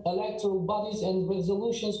UN electoral bodies and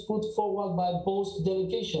resolutions put forward by both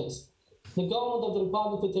delegations. The government of the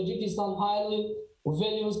Republic of Tajikistan highly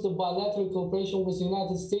values the bilateral cooperation with the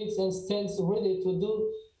United States and stands ready to do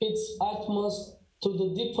its utmost to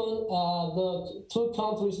deepen the two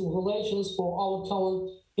countries' relations for our common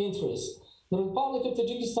interests. The Republic of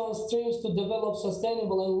Tajikistan strives to develop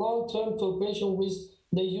sustainable and long-term cooperation with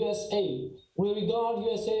the USAID. We regard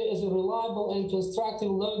USAID as a reliable and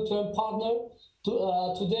constructive long-term partner.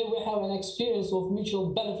 Today we have an experience of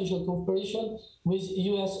mutual beneficial cooperation with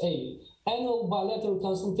USAID. Annual bilateral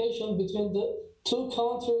consultation between the two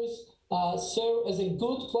countries serve as a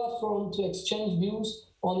good platform to exchange views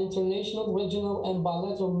on international, regional, and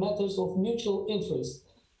bilateral matters of mutual interest.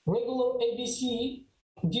 Regular ABC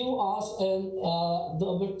give us the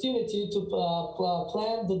opportunity to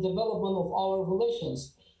plan the development of our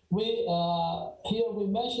relations. Here we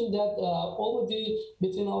mentioned that already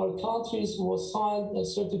between our countries was signed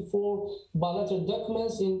 34 bilateral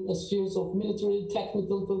documents in spheres of military,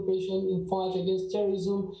 technical cooperation in fight against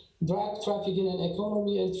terrorism, drug trafficking, and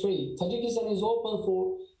economy and trade. Tajikistan is open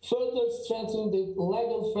for further strengthening the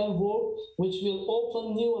legal framework, which will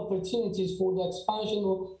open new opportunities for the expansion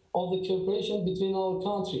of the cooperation between our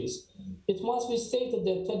countries. It must be stated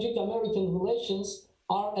that Tajik-American relations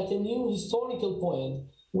are at a new historical point.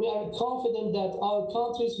 We are confident that our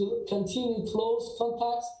countries will continue close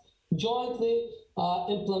contacts, jointly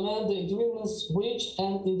implement the agreements reached,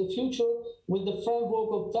 and in the future, with the framework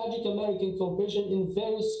of Tajik-American cooperation in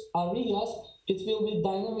various areas, it will be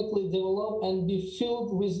dynamically developed and be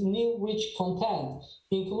filled with new rich content,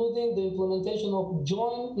 including the implementation of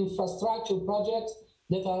joint infrastructure projects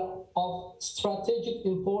that are of strategic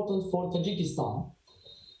importance for Tajikistan.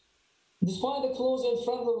 Despite the close and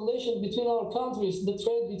friendly relations between our countries, the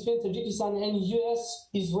trade between Tajikistan and U.S.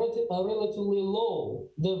 is relatively low.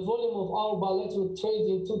 The volume of our bilateral trade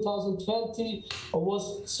in 2020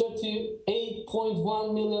 was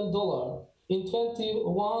 $38.1 million. In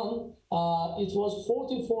 21, it was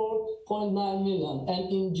 $44.9 million. And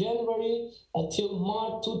in January till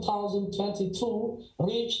March 2022,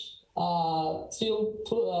 reached till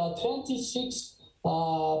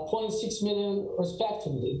 26.6 million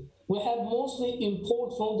respectively. We had mostly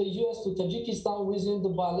import from the U.S. to Tajikistan within the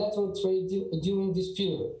bilateral trade during this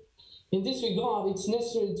period. In this regard, it's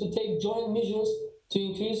necessary to take joint measures to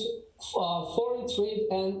increase foreign trade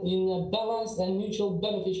and in a balanced and mutual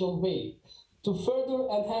beneficial way. To further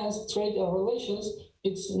enhance trade relations,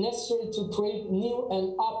 it's necessary to create new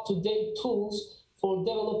and up-to-date tools for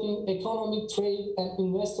developing economic, trade, and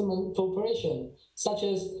investment cooperation, such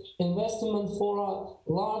as investment for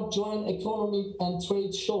large joint economic and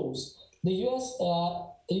trade shows. The U.S.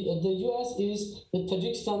 is the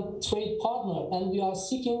Tajikistan trade partner, and we are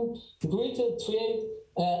seeking greater trade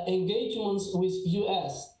engagements with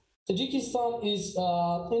U.S. Tajikistan is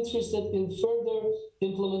interested in further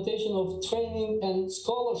implementation of training and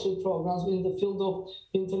scholarship programs in the field of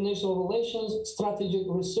international relations, strategic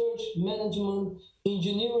research, management,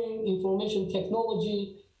 engineering, information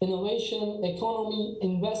technology, innovation, economy,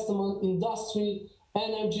 investment, industry,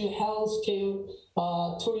 energy, healthcare,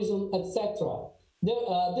 tourism, etc.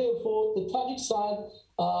 Therefore, the Tajik side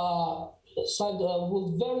side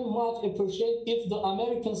would very much appreciate if the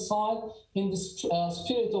American side, in the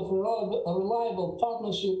spirit of reliable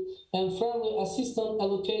partnership and friendly assistance,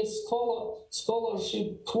 allocates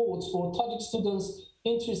scholarship quotes for Tajik students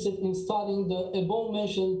interested in studying the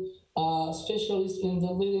above-mentioned specialists in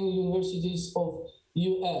the leading universities of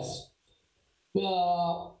U.S.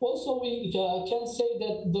 Also, we can say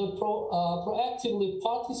that the proactively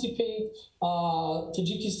participate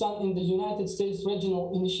Tajikistan in the United States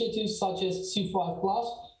regional initiatives such as C5+,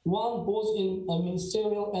 one both in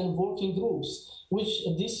ministerial and working groups, which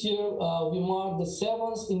this year we mark the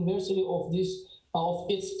 7th anniversary of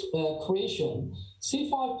its creation.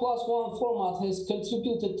 C5+1 format has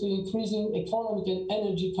contributed to increasing economic and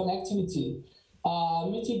energy connectivity,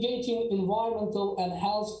 mitigating environmental and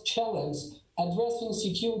health challenges, addressing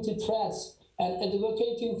security threats, and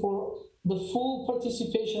advocating for the full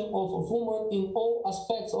participation of women in all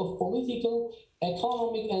aspects of political,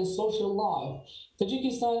 economic, and social life.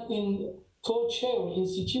 Tajikistan in co-chairing in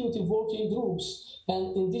security working groups,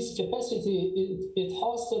 and in this capacity, it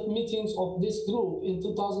hosted meetings of this group in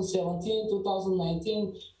 2017,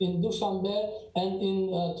 2019 in Dushanbe, and in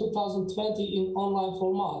 2020 in online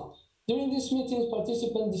format. During these meetings,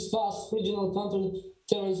 participants discussed regional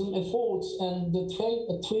counter-terrorism efforts and the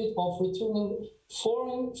threat of returning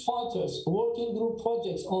foreign fighters, working group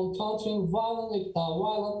projects on countering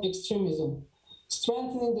violent extremism,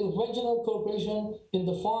 strengthening the regional cooperation in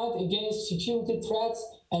the fight against security threats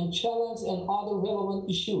and challenges and other relevant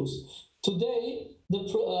issues. Today, the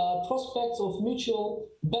prospects of mutual,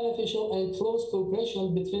 beneficial, and close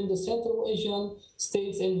cooperation between the Central Asian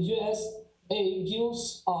states and USAID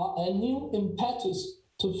gives a new impetus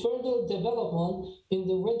to further development in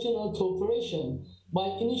the regional cooperation by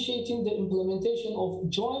initiating the implementation of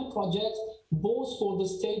joint projects both for the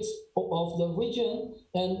states of the region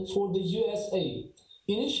and for the USAID.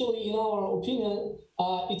 Initially, in our opinion,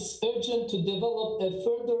 it's urgent to develop a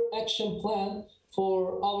further action plan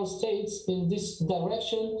for our states in this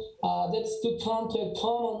direction. That's to come to a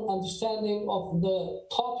common understanding of the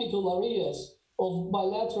topical areas of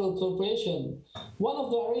bilateral cooperation. One of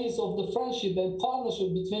the areas of the friendship and partnership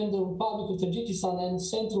between the Republic of Tajikistan and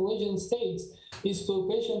Central Asian states is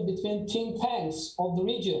cooperation between think tanks of the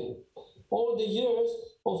region. Over the years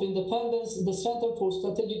of independence, the Center for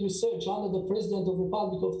Strategic Research under the President of the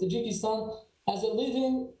Republic of Tajikistan, as a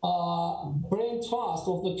leading brain trust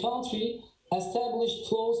of the country, established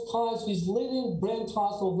close ties with leading brain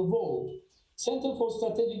trust of the world. Center for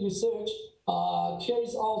Strategic Research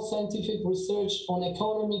carries out scientific research on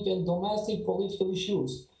economic and domestic political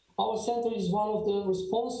issues. Our center is one of the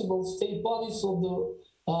responsible state bodies of the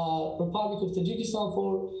Republic of Tajikistan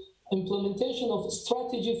for implementation of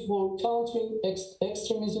strategy for countering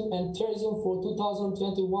extremism and terrorism for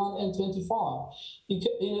 2021 and 25.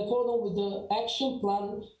 In accordance with the action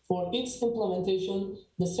plan for its implementation,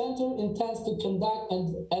 the center intends to conduct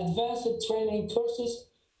advanced training courses,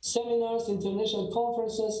 seminars, international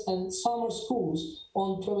conferences, and summer schools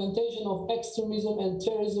on prevention of extremism and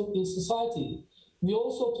terrorism in society. We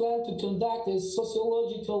also plan to conduct a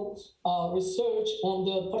sociological research on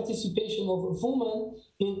the participation of women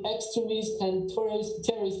in extremist and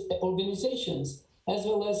terrorist organizations, as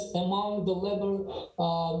well as among the labor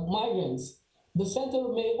migrants. The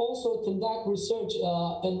center may also conduct research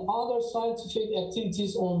and other scientific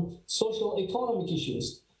activities on social economic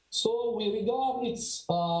issues. So we regard it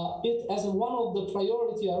as one of the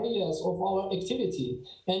priority areas of our activity.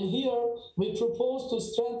 And here we propose to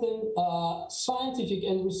strengthen scientific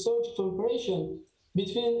and research cooperation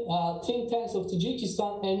between think tanks of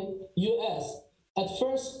Tajikistan and US. At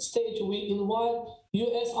first stage, we invite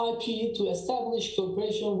USIP to establish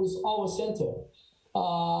cooperation with our center.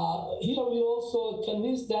 Here we also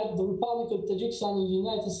convinced that the Republic of Tajikistan and the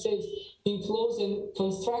United States, in close and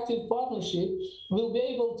constructive partnership, will be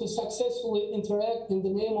able to successfully interact in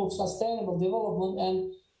the name of sustainable development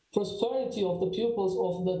and prosperity of the peoples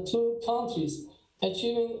of the two countries,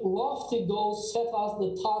 achieving lofty goals set as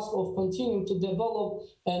the task of continuing to develop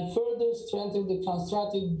and further strengthen the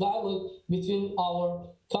constructive dialogue between our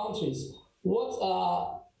countries.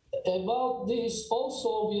 About this,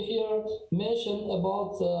 also we here mention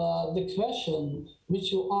about the question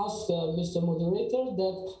which you asked, Mr. Moderator,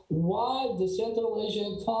 that why the Central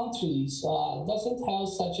Asian countries doesn't have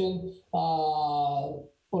such an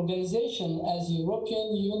organization as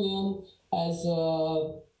European Union, as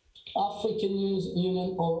African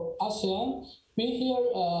Union or ASEAN. We here,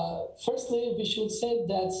 firstly, we should say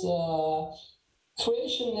that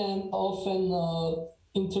creation of an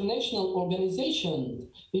international organization,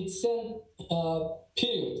 it's a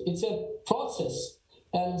period, it's a process.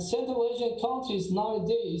 And Central Asian countries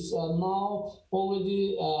nowadays are now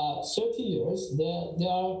already 30 years. They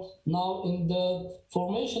are now in the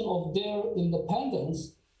formation of their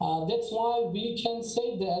independence. That's why we can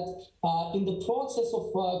say that in the process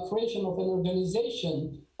of creation of an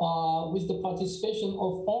organization with the participation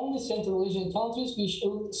of only Central Asian countries, we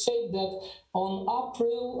should say that on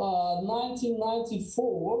April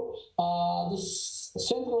 1994, the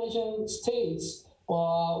Central Asian states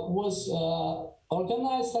was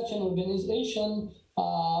organized such an organization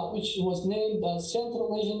which was named Central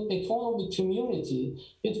Asian Economic Community.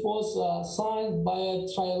 It was signed by a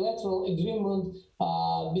trilateral agreement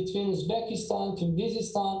between Uzbekistan,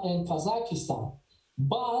 Kyrgyzstan, and Kazakhstan.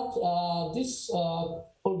 But this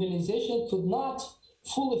organization could not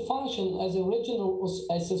fully function as a regional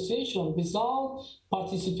association without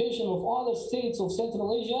participation of other states of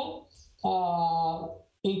Central Asia,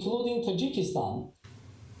 including Tajikistan.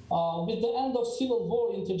 With the end of civil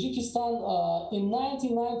war in Tajikistan, in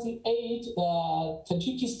 1998,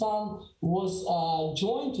 Tajikistan was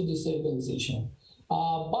joined to this organization.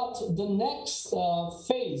 But the next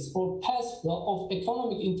phase or path of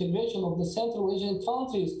economic integration of the Central Asian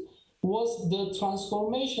countries was the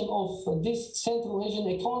transformation of this Central Asian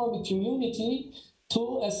Economic Community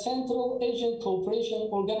to a Central Asian Cooperation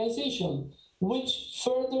Organization, which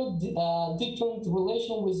further deepened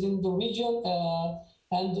relation within the region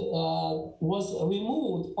and was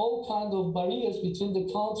removed all kinds of barriers between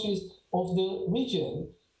the countries of the region.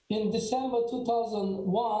 In December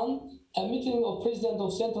 2001, a meeting of President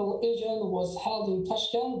of Central Asia was held in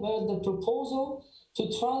Tashkent, where the proposal to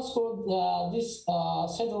transfer this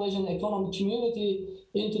Central Asian Economic Community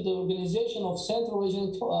into the Organization of Central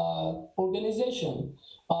Asian Organization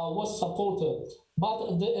was supported.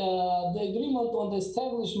 But the agreement on the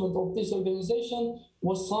establishment of this organization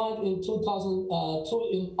was signed in 2002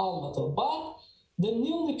 in Almaty. But the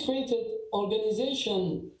newly created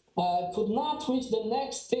organization could not reach the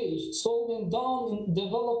next stage, slowing down in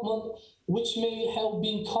development, which may have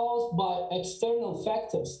been caused by external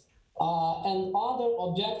factors and other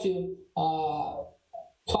objective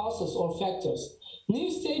causes or factors.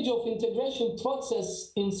 New stage of integration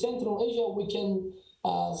process in Central Asia, we can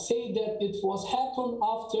say that it was happened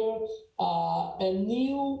after a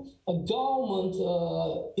new government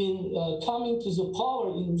coming to the power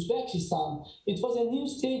in Uzbekistan. It was a new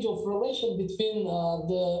stage of relation between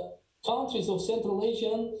the countries of Central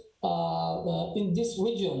Asia in this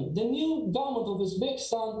region. The new government of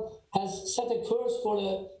Uzbekistan has set a course for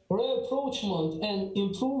a reapproachment and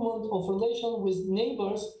improvement of relation with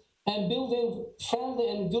neighbors and building friendly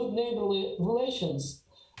and good neighborly relations.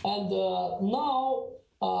 And now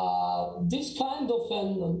this kind of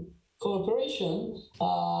an cooperation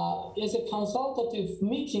is a consultative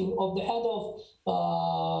meeting of the head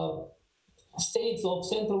of states of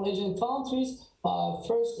Central Asian countries.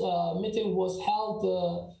 First meeting was held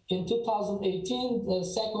in 2018. The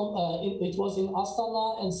second, it was in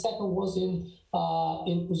Astana, and second was in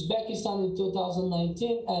Uzbekistan in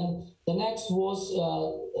 2019, and the next was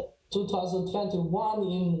 2021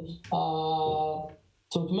 in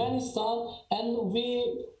Turkmenistan. And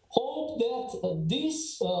we hope that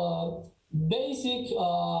this basic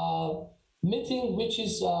meeting, which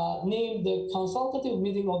is named the consultative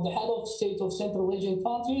meeting of the head of state of Central Asian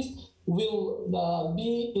countries, will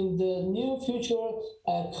be in the near future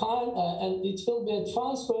and it will be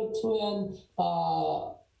transferred to an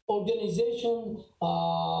organization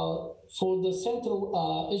for the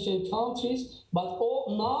Central Asian countries. But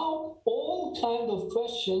now all kind of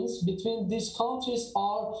questions between these countries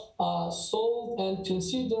are solved and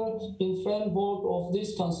considered in framework of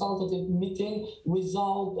this consultative meeting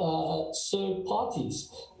without third parties.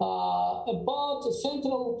 About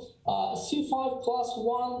Central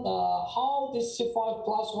C5+1, how this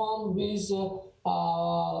C5+1 with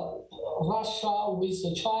Russia, with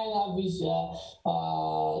China, with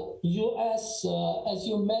U.S., as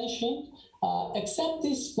you mentioned. Except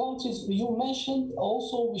these countries you mentioned,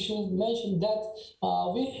 also we should mention that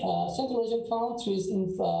Central Asian countries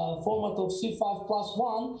in format of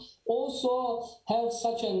C5+1 also have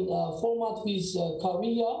such a format with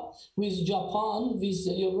Korea, with Japan, with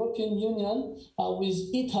the European Union, with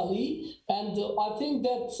Italy. And I think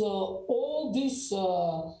that all these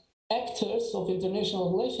actors of international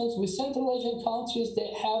relations with Central Asian countries, they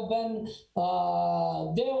have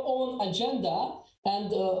their own agenda.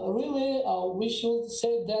 And really, we should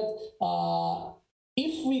say that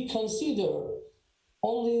if we consider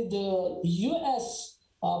only the US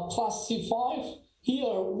plus C5,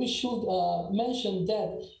 here we should mention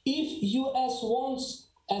that if US wants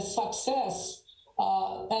a success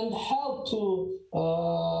and help to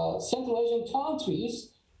Central Asian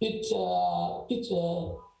countries,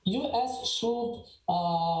 U.S. should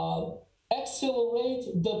accelerate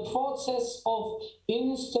the process of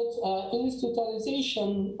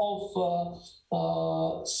institutionalization of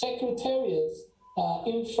secretariats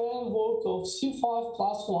in framework of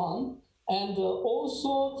C5+1. And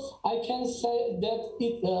also, I can say that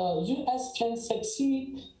U.S. can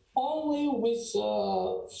succeed only with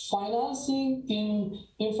financing in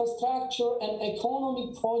infrastructure and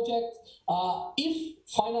economic projects if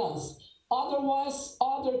financed. Otherwise,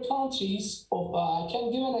 other countries, I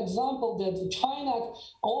can give an example that China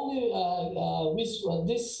only with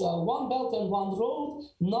this One Belt and One Road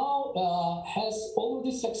now has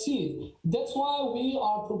already succeeded. That's why we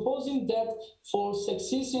are proposing that for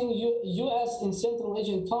succeeding U.S. in Central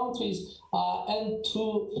Asian countries and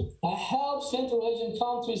to help Central Asian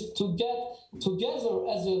countries to get together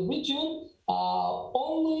as a region,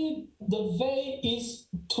 only the way is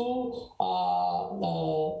to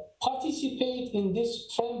participate in this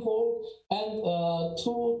framework and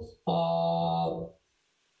to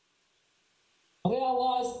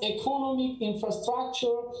realize economic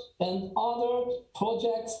infrastructure and other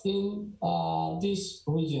projects in this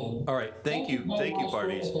region. All right, thank you,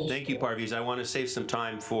 Parviz. Thank you, Parviz. I want to save some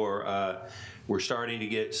time for, we're starting to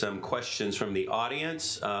get some questions from the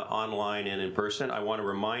audience, online and in person. I want to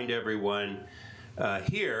remind everyone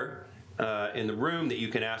here in the room that you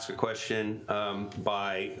can ask a question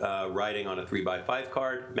by writing on a 3x5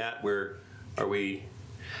 card. Matt, where are we?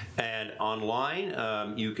 And online,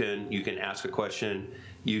 you can ask a question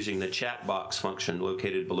using the chat box function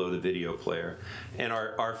located below the video player. And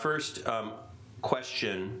our first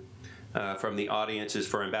question from the audience is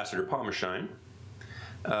for Ambassador Palmershine.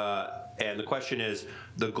 And the question is,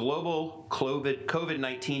 the global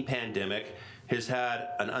COVID-19 pandemic has had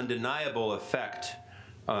an undeniable effect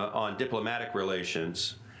on diplomatic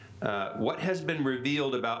relations. What has been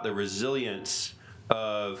revealed about the resilience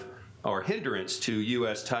of or hindrance to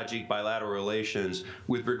U.S. Tajik bilateral relations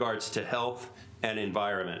with regards to health and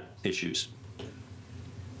environment issues?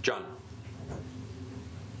 John.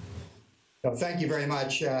 Well, thank you very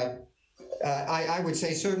much. I would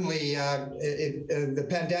say certainly the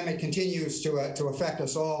pandemic continues to affect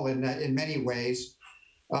us all in many ways.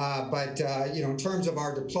 But in terms of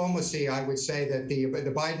our diplomacy, I would say that the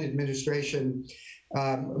Biden administration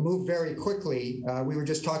moved very quickly. We were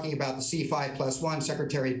just talking about the C5+1.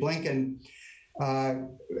 Secretary Blinken,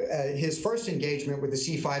 his first engagement with the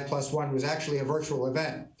C5+1 was actually a virtual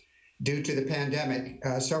event due to the pandemic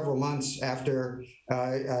several months after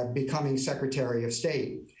becoming Secretary of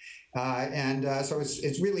State. So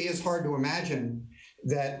it really is hard to imagine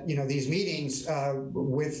that these meetings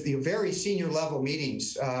with very senior level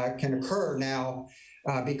meetings can occur now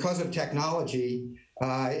because of technology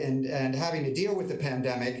and having to deal with the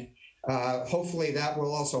pandemic. Hopefully that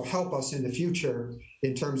will also help us in the future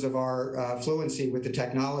in terms of our fluency with the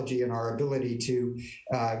technology and our ability to,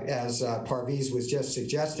 as Parviz was just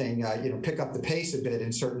suggesting, pick up the pace a bit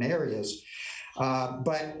in certain areas.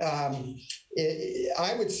 But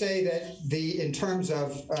I would say that in terms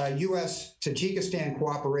of U.S. Tajikistan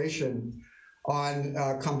cooperation on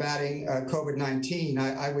combating COVID-19,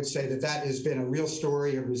 I would say that has been a real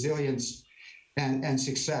story of resilience and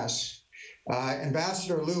success.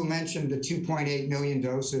 Ambassador Liu mentioned the 2.8 million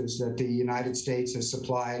doses that the United States has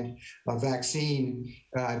supplied of vaccine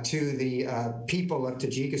to the people of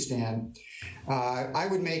Tajikistan. I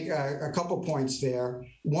would make a couple points there.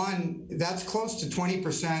 One, that's close to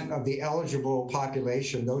 20% of the eligible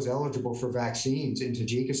population, those eligible for vaccines in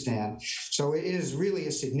Tajikistan. So it is really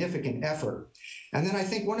a significant effort. And then I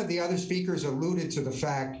think one of the other speakers alluded to the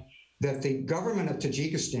fact that the government of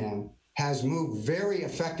Tajikistan has moved very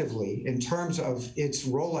effectively in terms of its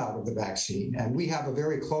rollout of the vaccine. And we have a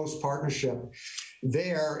very close partnership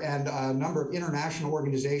there, and a number of international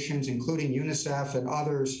organizations, including UNICEF and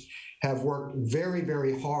others, have worked very,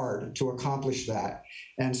 very hard to accomplish that.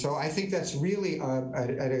 And so I think that's really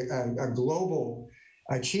a global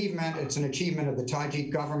achievement. It's an achievement of the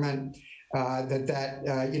Tajik government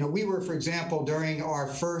we were, for example, during our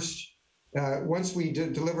first once we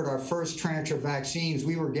delivered our first tranche of vaccines,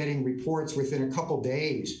 we were getting reports within a couple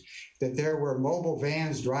days that there were mobile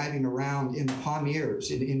vans driving around in Pamirs,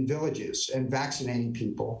 in villages, and vaccinating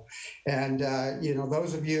people. And,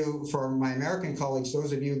 those of you, for my American colleagues,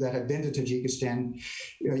 those of you that have been to Tajikistan,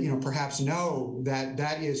 perhaps know that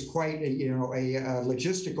that is quite a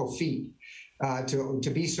logistical feat.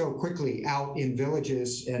 To be so quickly out in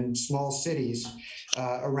villages and small cities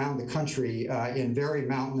around the country in very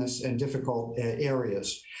mountainous and difficult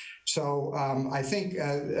areas. So I think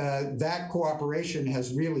that cooperation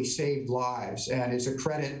has really saved lives and is a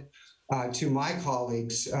credit to my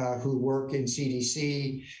colleagues who work in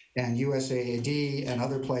CDC and USAID and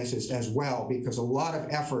other places as well, because a lot of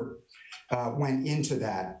effort went into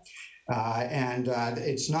that.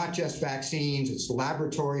 It's not just vaccines, it's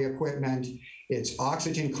laboratory equipment, it's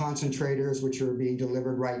oxygen concentrators, which are being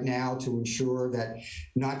delivered right now to ensure that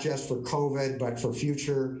not just for COVID, but for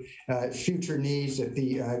future needs, that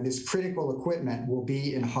this critical equipment will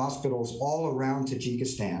be in hospitals all around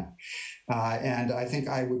Tajikistan. And I think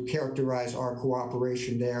I would characterize our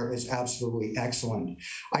cooperation there as absolutely excellent.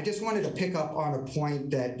 I just wanted to pick up on a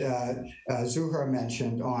point that Zuhra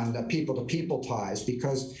mentioned on the people-to-people ties,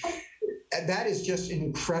 because that is just an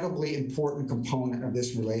incredibly important component of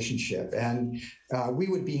this relationship. And we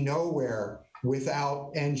would be nowhere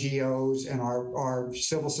without NGOs and our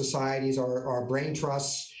civil societies, our brain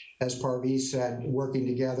trusts, as Parviz said, working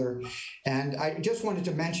together. And I just wanted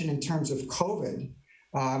to mention in terms of COVID,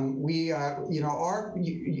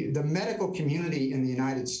 the medical community in the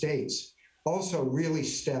United States also really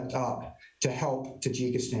stepped up to help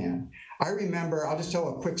Tajikistan. I remember, I'll just tell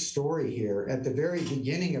a quick story here. At the very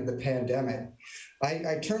beginning of the pandemic,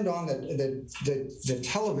 I turned on the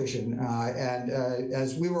television and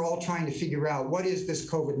as we were all trying to figure out, what is this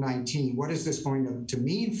COVID-19? What is this going to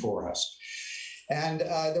mean for us? And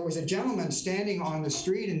there was a gentleman standing on the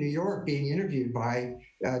street in New York being interviewed by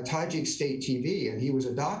Tajik State TV, and he was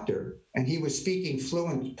a doctor, and he was speaking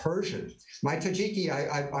fluent Persian. My Tajiki,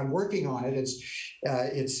 I'm working on it.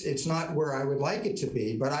 It's not where I would like it to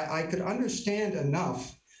be, but I could understand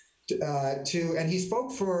enough and he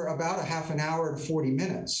spoke for about a half an hour to 40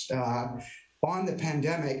 minutes on the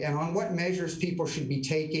pandemic and on what measures people should be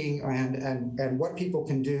taking and what people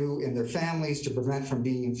can do in their families to prevent from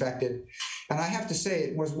being infected. And I have to say,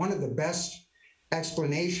 it was one of the best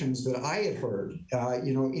explanations that I had heard,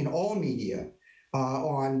 in all media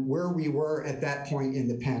on where we were at that point in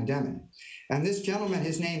the pandemic. And this gentleman,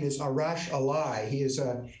 his name is Arash Alai. He is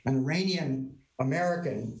an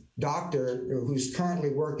Iranian-American doctor who's currently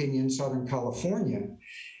working in Southern California.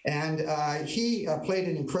 And he played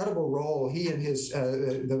an incredible role, he and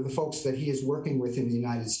the folks that he is working with in the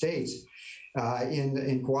United States,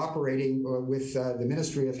 in cooperating with the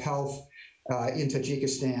Ministry of Health in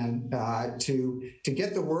Tajikistan to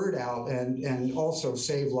get the word out and also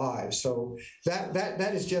save lives. So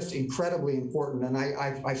that is just incredibly important. And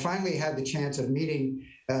I finally had the chance of meeting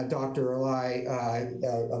Dr. Alai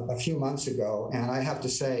a few months ago, and I have to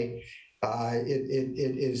say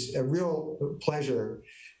it is a real pleasure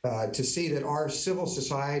to see that our civil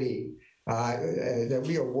society, that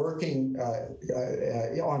we are working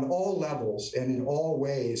on all levels and in all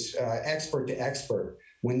ways, expert to expert,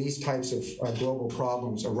 when these types of global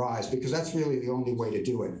problems arise, because that's really the only way to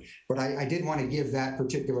do it. But I did want to give that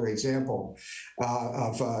particular example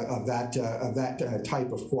of that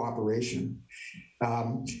type of cooperation.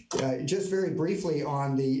 Just very briefly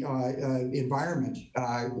on the environment,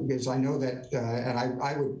 because I know that, and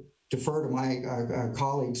I would defer to my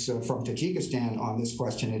colleagues from Tajikistan on this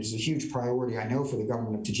question. It is a huge priority, I know, for the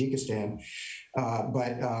government of Tajikistan.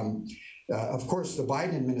 Of course, the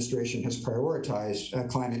Biden administration has prioritized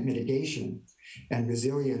climate mitigation and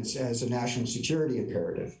resilience as a national security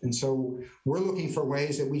imperative. And so we're looking for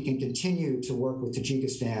ways that we can continue to work with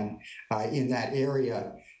Tajikistan in that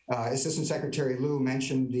area. Assistant Secretary Liu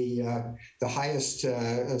mentioned the highest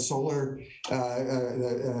solar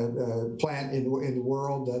plant in the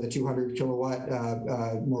world, the 200 kilowatt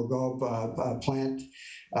Morgov plant.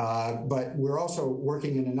 But we're also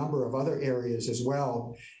working in a number of other areas as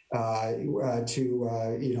well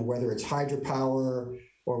to, whether it's hydropower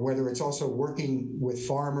or whether it's also working with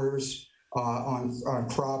farmers on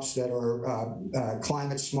crops that are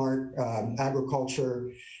climate smart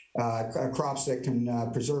agriculture, crops that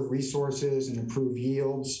can preserve resources and improve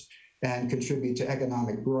yields and contribute to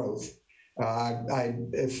economic growth.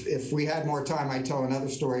 If we had more time, I'd tell another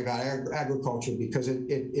story about agriculture, because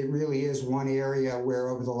it really is one area where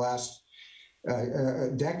over the last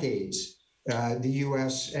decades, the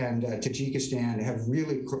U.S. and Tajikistan have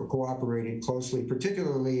really cooperated closely,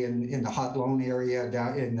 particularly in the hot loan area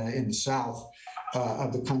down in the south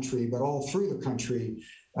of the country, but all through the country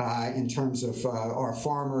in terms of our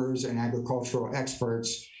farmers and agricultural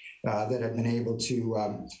experts that have been able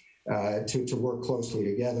to work closely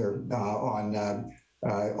together on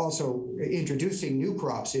also introducing new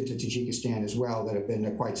crops into Tajikistan as well that have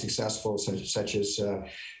been quite successful, such as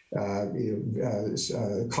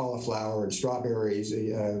cauliflower and strawberries,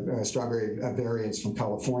 strawberry variants from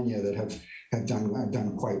California that have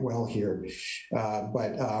done quite well here.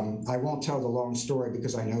 But I won't tell the long story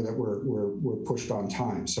because I know that we're pushed on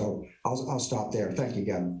time. So I'll stop there. Thank you,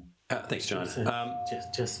 Gavin. Thanks, John.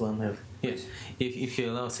 Just one minute. Yes, if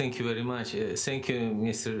you allow, thank you very much. Thank you,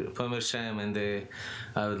 Mr. Pomersheim, and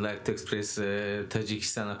I would like to express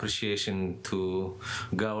Tajikistan appreciation to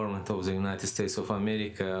government of the United States of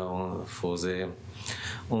America for the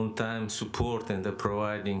on-time support and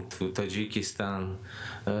providing to Tajikistan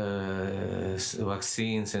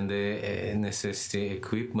vaccines and the necessary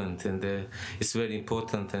equipment, and it's very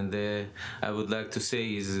important. And I would like to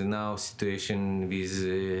say is now situation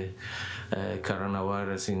with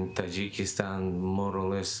coronavirus in Tajikistan more or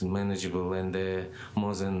less manageable, and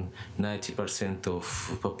more than 90%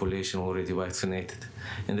 of population already vaccinated.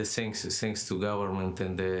 And thanks to government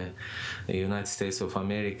and the United States of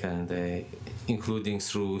America, and including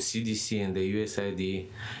through CDC and the USAID,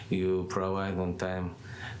 you provide on time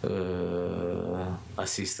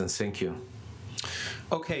assistance. Thank you.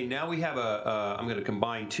 Okay, now we have I'm going to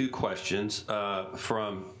combine two questions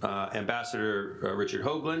from Ambassador Richard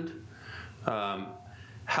Hoagland.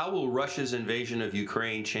 How will Russia's invasion of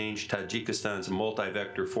Ukraine change Tajikistan's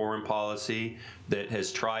multi-vector foreign policy that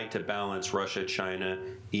has tried to balance Russia, China,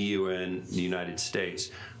 EU, and the United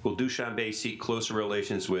States? Will Dushanbe seek closer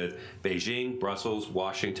relations with Beijing, Brussels,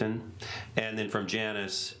 Washington? And then from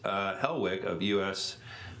Janice Helwig of U.S.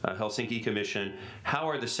 Helsinki Commission, how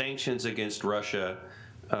are the sanctions against Russia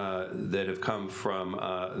that have come from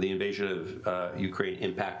the invasion of Ukraine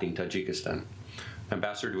impacting Tajikistan?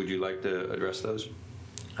 Ambassador, would you like to address those?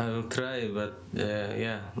 I will try, but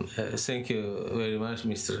thank you very much,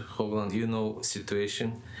 Mr. Hoagland. You know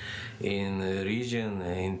situation in the region,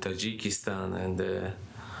 in Tajikistan, and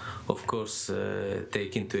of course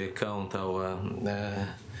take into account our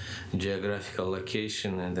geographical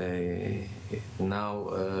location, and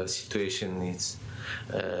now situation is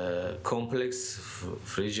complex,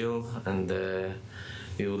 fragile, and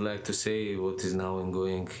we would like to say what is now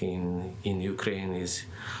ongoing in Ukraine is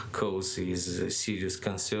serious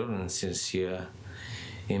concern and sincere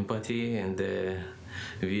empathy, and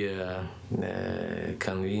we are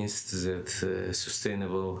convinced that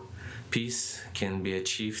sustainable peace can be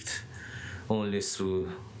achieved only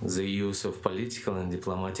through the use of political and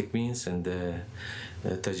diplomatic means, and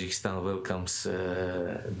Tajikistan welcomes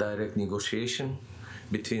direct negotiation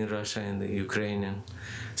between Russia and the Ukrainian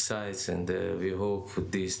sides, and we hope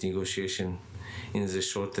this negotiation in the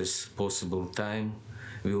shortest possible time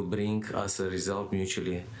will bring as a result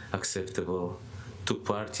mutually acceptable to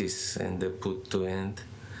parties and put to end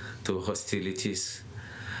to hostilities.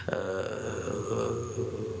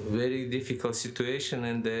 Very difficult situation,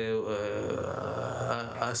 and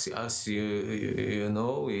as you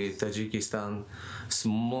know, Tajikistan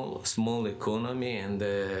small economy, and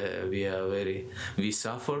we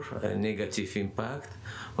suffer a negative impact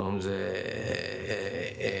from the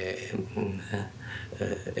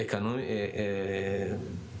economic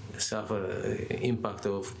suffer impact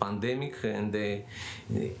of pandemic,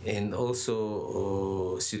 and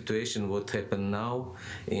also situation what happened now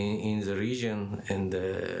in the region, and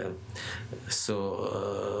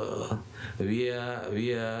so we are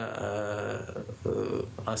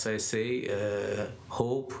as I say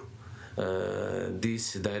hope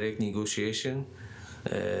this direct negotiation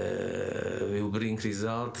will bring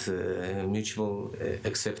result mutual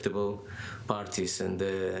acceptable parties, and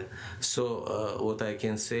so what I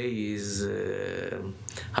can say is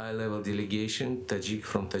high-level delegation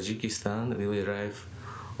from Tajikistan will arrive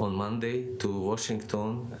on Monday to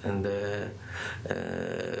Washington, and they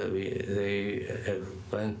have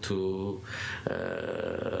planned to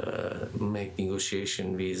make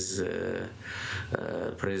negotiation with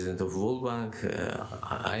President of World Bank,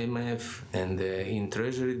 IMF, and in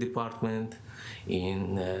Treasury Department,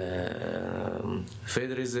 in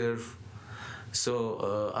Fed Reserve. So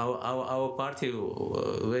our party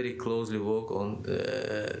very closely work on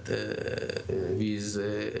with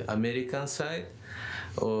American side.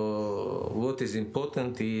 What is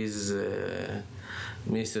important is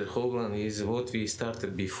Mr. Hoagland is what we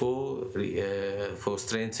started before for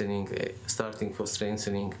strengthening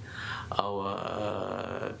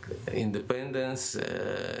our independence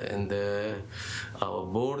and our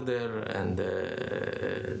border, and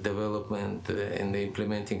development and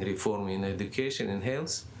implementing reform in education and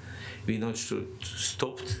health. We not should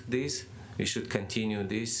stop this. We should continue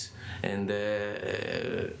this, and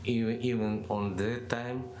even on that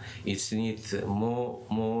time, it's need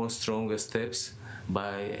more stronger steps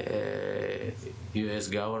by U.S.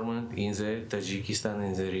 government in the Tajikistan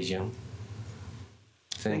in the region.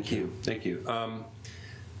 Thank you. Thank you.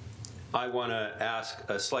 I want to ask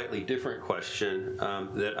a slightly different question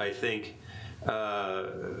that I think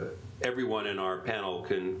everyone in our panel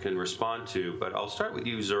can respond to, but I'll start with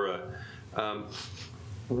you, Zura.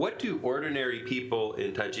 What do ordinary people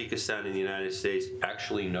in Tajikistan and the United States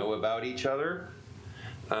actually know about each other?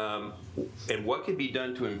 And what can be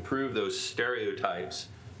done to improve those stereotypes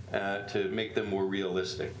to make them more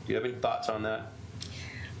realistic? Do you have any thoughts on that?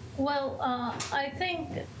 Well, I think,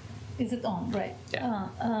 is it on, right? Yeah.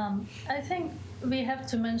 I think we have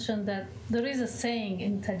to mention that there is a saying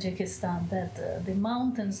in Tajikistan that the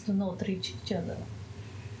mountains do not reach each other,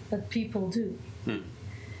 but people do.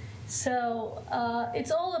 So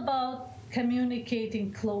it's all about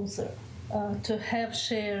communicating closer, to have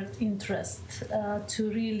shared interests, to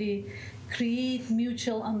really create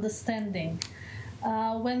mutual understanding.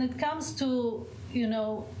 When it comes to,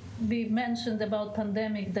 we mentioned about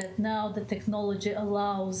pandemic, that now the technology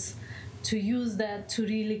allows to use that to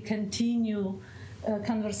really continue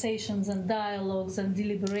conversations and dialogues and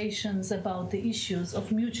deliberations about the issues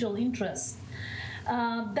of mutual interest.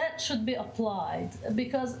 That should be applied,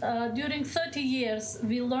 because during 30 years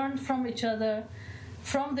we learned from each other,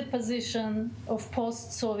 from the position of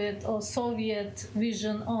post-Soviet or Soviet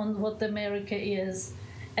vision on what America is,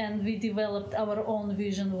 and we developed our own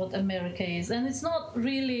vision what America is. And it's not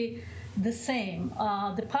really the same.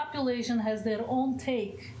 The population has their own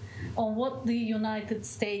take on what the United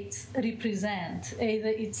States represent. Either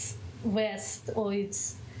it's West, or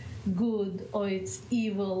it's good, or it's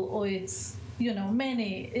evil, or it's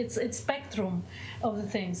it's a spectrum of the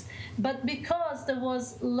things. But because there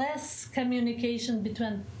was less communication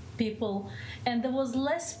between people, and there was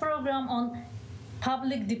less program on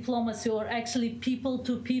public diplomacy, or actually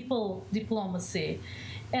people-to-people diplomacy,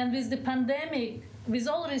 and with the pandemic, with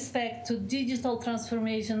all respect to digital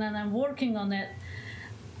transformation, and I'm working on it,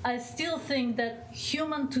 I still think that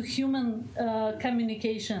human-to-human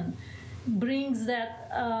communication brings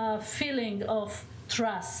that feeling of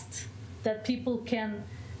trust, that people can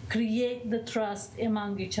create the trust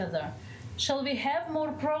among each other. Shall we have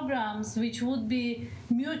more programs which would be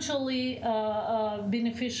mutually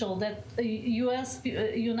beneficial, that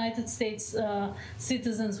United States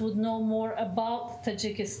citizens would know more about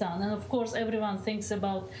Tajikistan? And of course, everyone thinks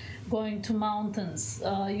about going to mountains,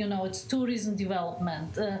 it's tourism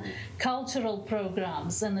development, cultural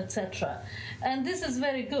programs, and etc. And this is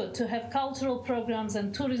very good to have cultural programs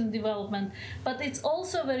and tourism development, but it's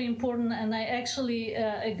also very important, and I actually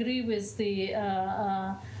agree with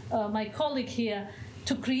my colleague here,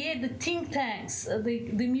 to create the think tanks,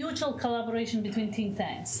 the mutual collaboration between think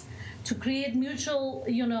tanks, to create mutual,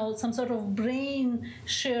 some sort of brain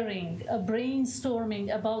sharing, brainstorming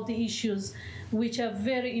about the issues which are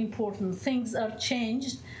very important. Things are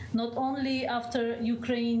changed, not only after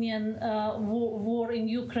Ukrainian war in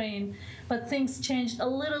Ukraine, but things changed a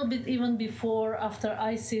little bit even before, after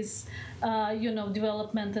ISIS,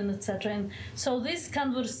 development, and etc. And so these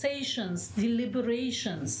conversations,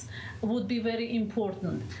 deliberations, would be very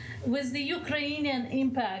important. With the Ukrainian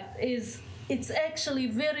impact it's actually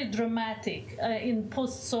very dramatic in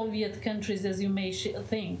post-Soviet countries, as you may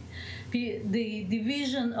think. The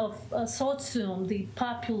division of socium, the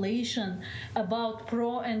population, about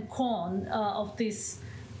pro and con of this,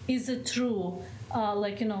 is it true?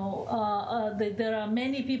 There are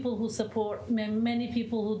many people who support, many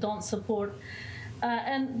people who don't support.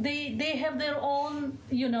 And they have their own,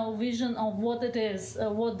 vision of what it is,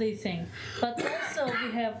 what they think. But also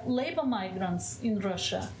we have labor migrants in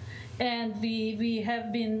Russia. And we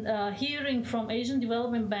have been hearing from Asian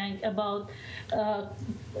Development Bank about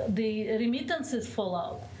the remittances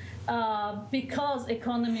fallout because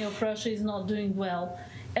economy of Russia is not doing well.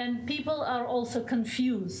 And people are also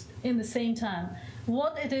confused in the same time.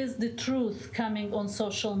 What it is the truth coming on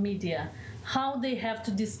social media, how they have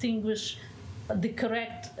to distinguish the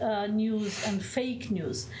correct news and fake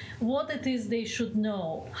news, what it is they should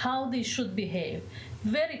know, how they should behave.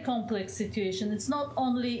 Very complex situation. It's not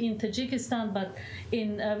only in Tajikistan, but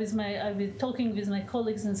I've been talking with my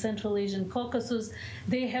colleagues in Central Asian Caucasus.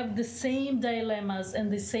 They have the same dilemmas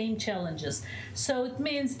and the same challenges. So it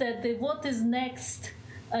means that what is next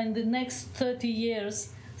in the next 30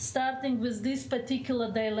 years, starting with this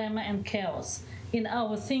particular dilemma and chaos in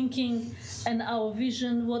our thinking and our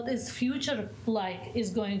vision, what is future like is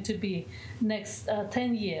going to be next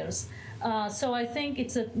 10 years. So I think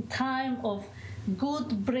it's a time of good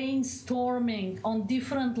brainstorming on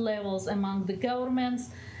different levels among the governments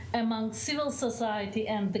among civil society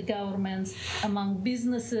and the governments, among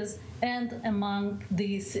businesses, and among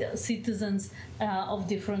the citizens of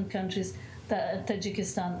different countries,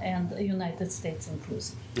 Tajikistan and the United States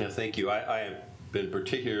inclusive. Yeah, thank you. I have been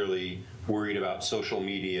particularly worried about social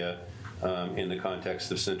media in the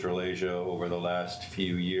context of Central Asia over the last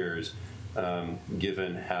few years,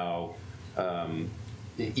 given how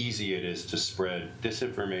easy it is to spread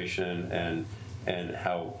disinformation and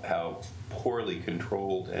how poorly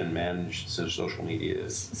controlled and managed social media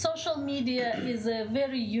is. Social media is a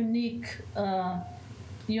very unique,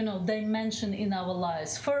 dimension in our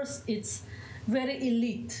lives. First, it's very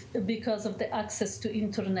elite because of the access to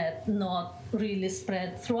internet, not really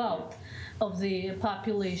spread throughout of the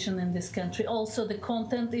population in this country. Also, the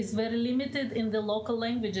content is very limited in the local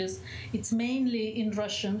languages. It's mainly in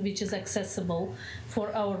Russian, which is accessible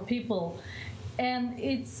for our people. And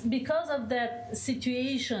it's because of that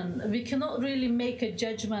situation, we cannot really make a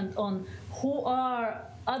judgment on who are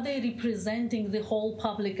they representing the whole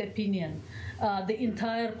public opinion, the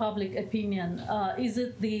entire public opinion? Is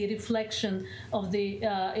it the reflection of the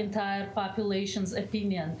entire population's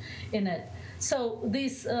opinion in it? So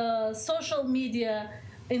this social media,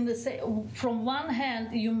 from one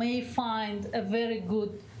hand, you may find a very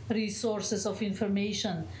good resources of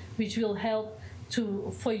information which will help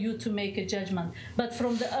for you to make a judgment. But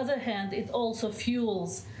from the other hand, it also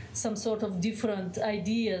fuels some sort of different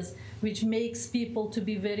ideas which makes people to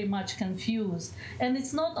be very much confused. And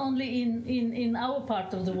it's not only in our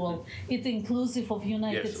part of the world, it's inclusive of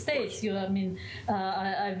United States.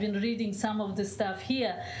 I've been reading some of the stuff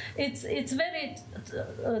here. It's very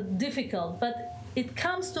difficult, but it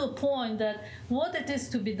comes to a point that what it is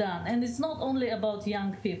to be done, and it's not only about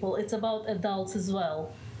young people, it's about adults as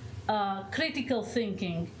well. Critical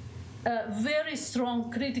thinking, very strong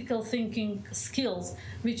critical thinking skills,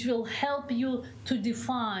 which will help you to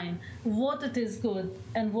define what it is good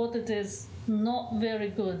and what it is not very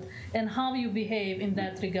good, and how you behave in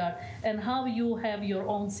that regard, and how you have your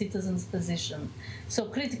own citizens' position. So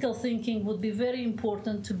critical thinking would be very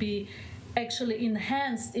important to be actually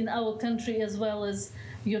enhanced in our country, as well as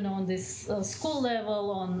on this school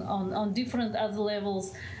level, on different other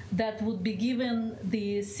levels, that would be given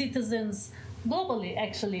the citizens globally,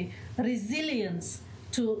 actually, resilience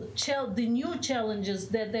to the new challenges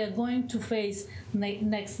that they're going to face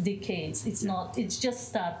next decades. It's just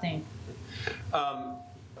starting.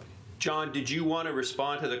 John, did you want to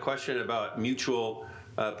respond to the question about mutual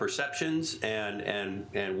perceptions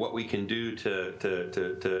and what we can do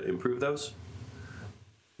to improve those?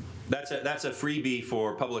 That's a freebie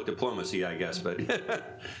for public diplomacy, I guess, but.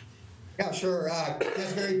 Yeah, sure.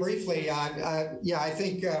 Just very briefly, I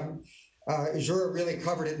think Zhura really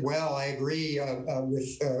covered it well. I agree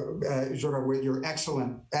with Zhura with your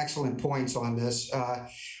excellent points on this.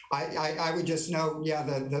 I would just note,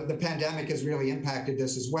 the pandemic has really impacted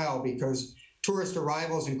this as well, because tourist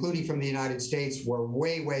arrivals, including from the United States, were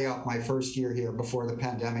way up my first year here before the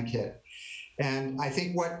pandemic hit. And I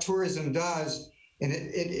think what tourism does,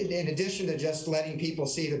 in addition to just letting people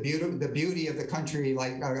see the beauty of the country,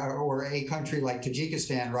 or a country like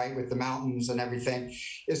Tajikistan, right, with the mountains and everything,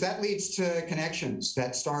 is that leads to connections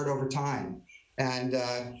that start over time, and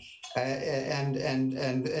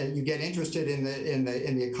you get interested in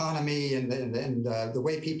the economy and the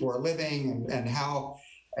way people are living, and how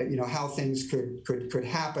things could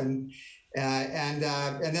happen. And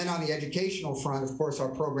then on the educational front, of course,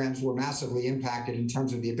 our programs were massively impacted in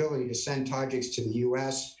terms of the ability to send Tajiks to the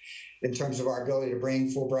U.S., in terms of our ability to bring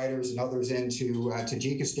Fulbrighters and others into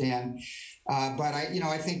Tajikistan. But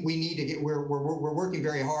I think we need to we're working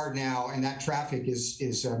very hard now, and that traffic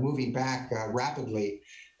is moving back rapidly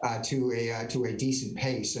to a decent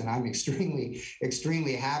pace, and I'm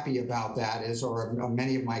extremely happy about that, as are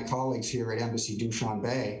many of my colleagues here at Embassy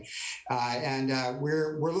Dushanbe, and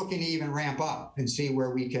we're looking to even ramp up and see where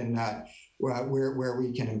we can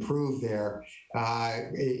improve there.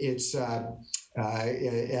 And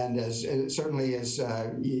certainly as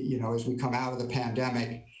we come out of the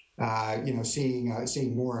pandemic,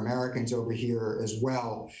 seeing more Americans over here as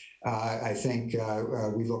well. I think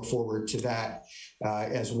we look forward to that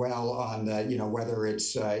as well, on whether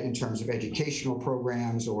it's in terms of educational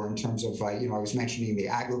programs, or in terms of I was mentioning the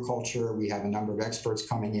agriculture. We have a number of experts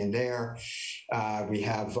coming in there. We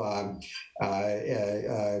have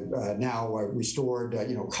now restored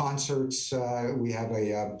concerts. We have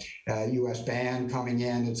a U.S. band coming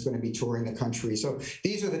in. It's going to be touring the country. So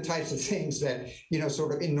these are the types of things that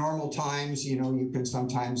sort of in normal times you can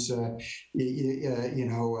sometimes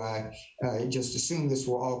just assume this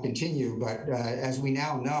will all continue. But as we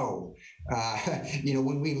now know,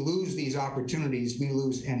 when we lose these opportunities, we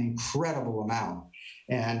lose an incredible amount.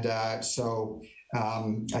 And so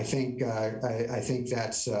I think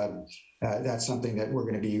that's something that we're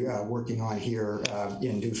going to be working on here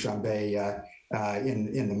in Dushanbe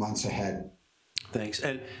in the months ahead. Thanks.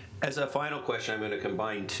 And as a final question, I'm going to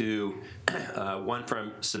combine two, one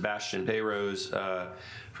from Sebastian Peyrose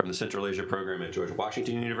from the Central Asia program at George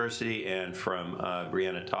Washington University, and from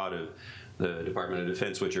Brianna Todd of the Department of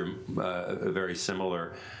Defense, which are very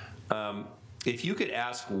similar. If you could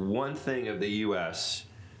ask one thing of the U.S.,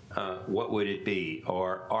 what would it be?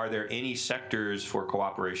 Or are there any sectors for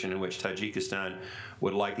cooperation in which Tajikistan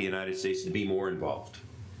would like the United States to be more involved?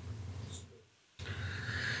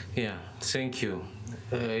 Yeah, thank you.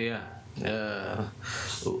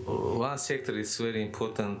 One sector is very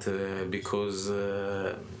important because,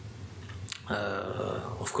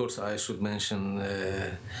 of course, I should mention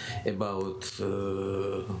about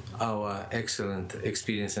our excellent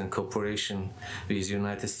experience and cooperation with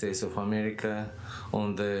United States of America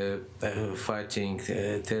on the fighting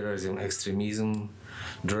terrorism, extremism,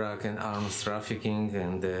 drug and arms trafficking,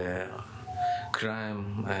 and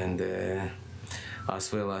crime, and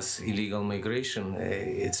as well as illegal migration.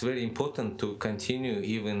 It's very important to continue.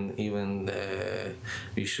 Even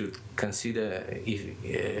we should consider, if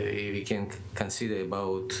we can consider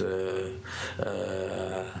about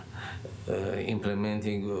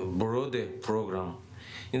implementing a broader program.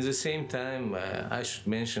 In the same time, I should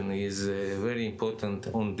mention is very important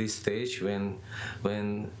on this stage when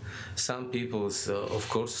some people, of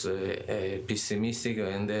course, pessimistic,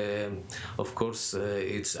 and of course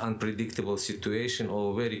it's unpredictable situation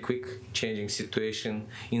or very quick changing situation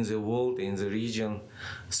in the world, in the region.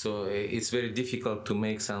 So it's very difficult to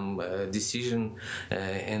make some decision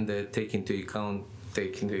and take into account.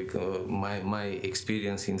 Taking my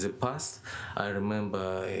experience in the past, I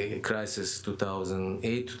remember a crisis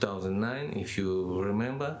 2008, 2009, if you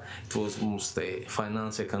remember. It was most a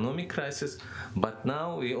finance economic crisis, but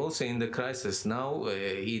now we also in the crisis now.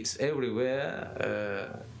 It's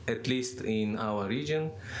everywhere, at least in our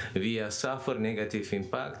region. We suffer negative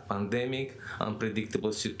impact, pandemic,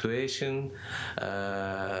 unpredictable situation.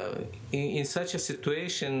 In such a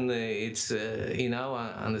situation, it's in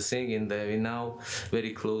our understanding that we now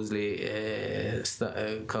very closely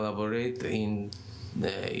collaborate in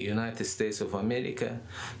the United States of America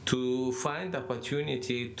to find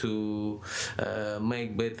opportunity to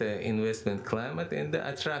make better investment climate and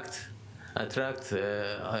attract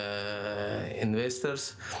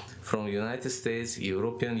investors from United States,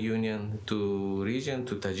 European Union to region,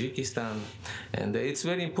 to Tajikistan. And it's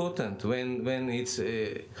very important when it's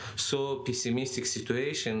a so pessimistic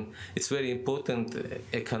situation. It's very important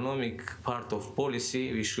economic part of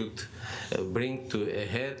policy we should bring to a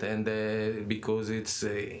head, and because it's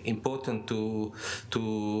important to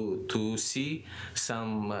see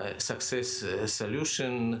some success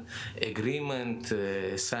solution agreement,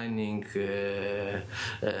 signing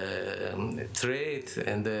trade,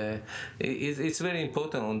 and it's very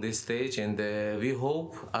important on this stage. And we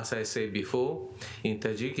hope, as I said before, in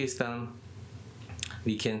Tajikistan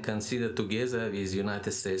we can consider together with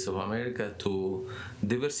United States of America to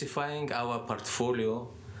diversifying our portfolio,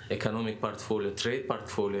 economic portfolio, trade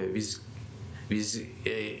portfolio with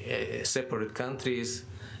separate countries,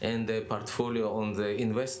 and the portfolio on the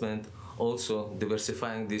investment, also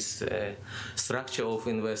diversifying this structure of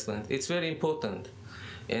investment. It's very important.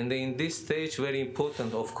 And in this stage, very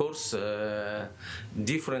important, of course,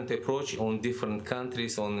 different approach on different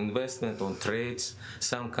countries, on investment, on trades.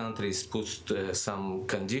 Some countries put some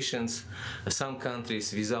conditions. Some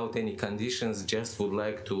countries, without any conditions, just would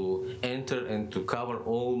like to enter and to cover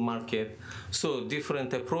all market. So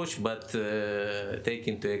different approach, but take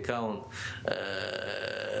into account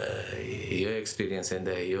your experience and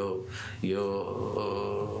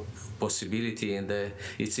your possibility, and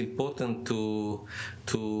it's important to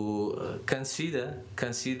consider.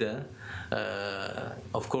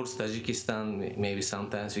 Of course, Tajikistan, maybe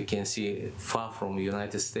sometimes we can see far from the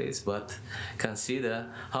United States, but consider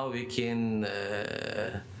how we can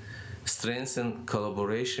strengthen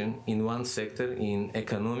collaboration in one sector, in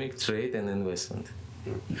economic, trade, and investment.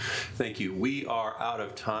 Thank you. We are out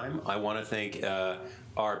of time. I want to thank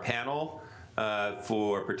our panel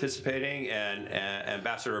for participating, and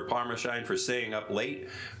Ambassador Parmesan for staying up late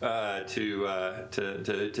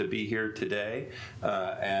to be here today,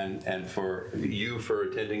 and for you for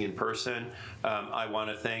attending in person. I want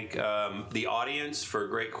to thank the audience for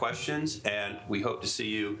great questions, and we hope to see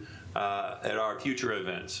you at our future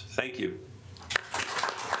events. Thank you.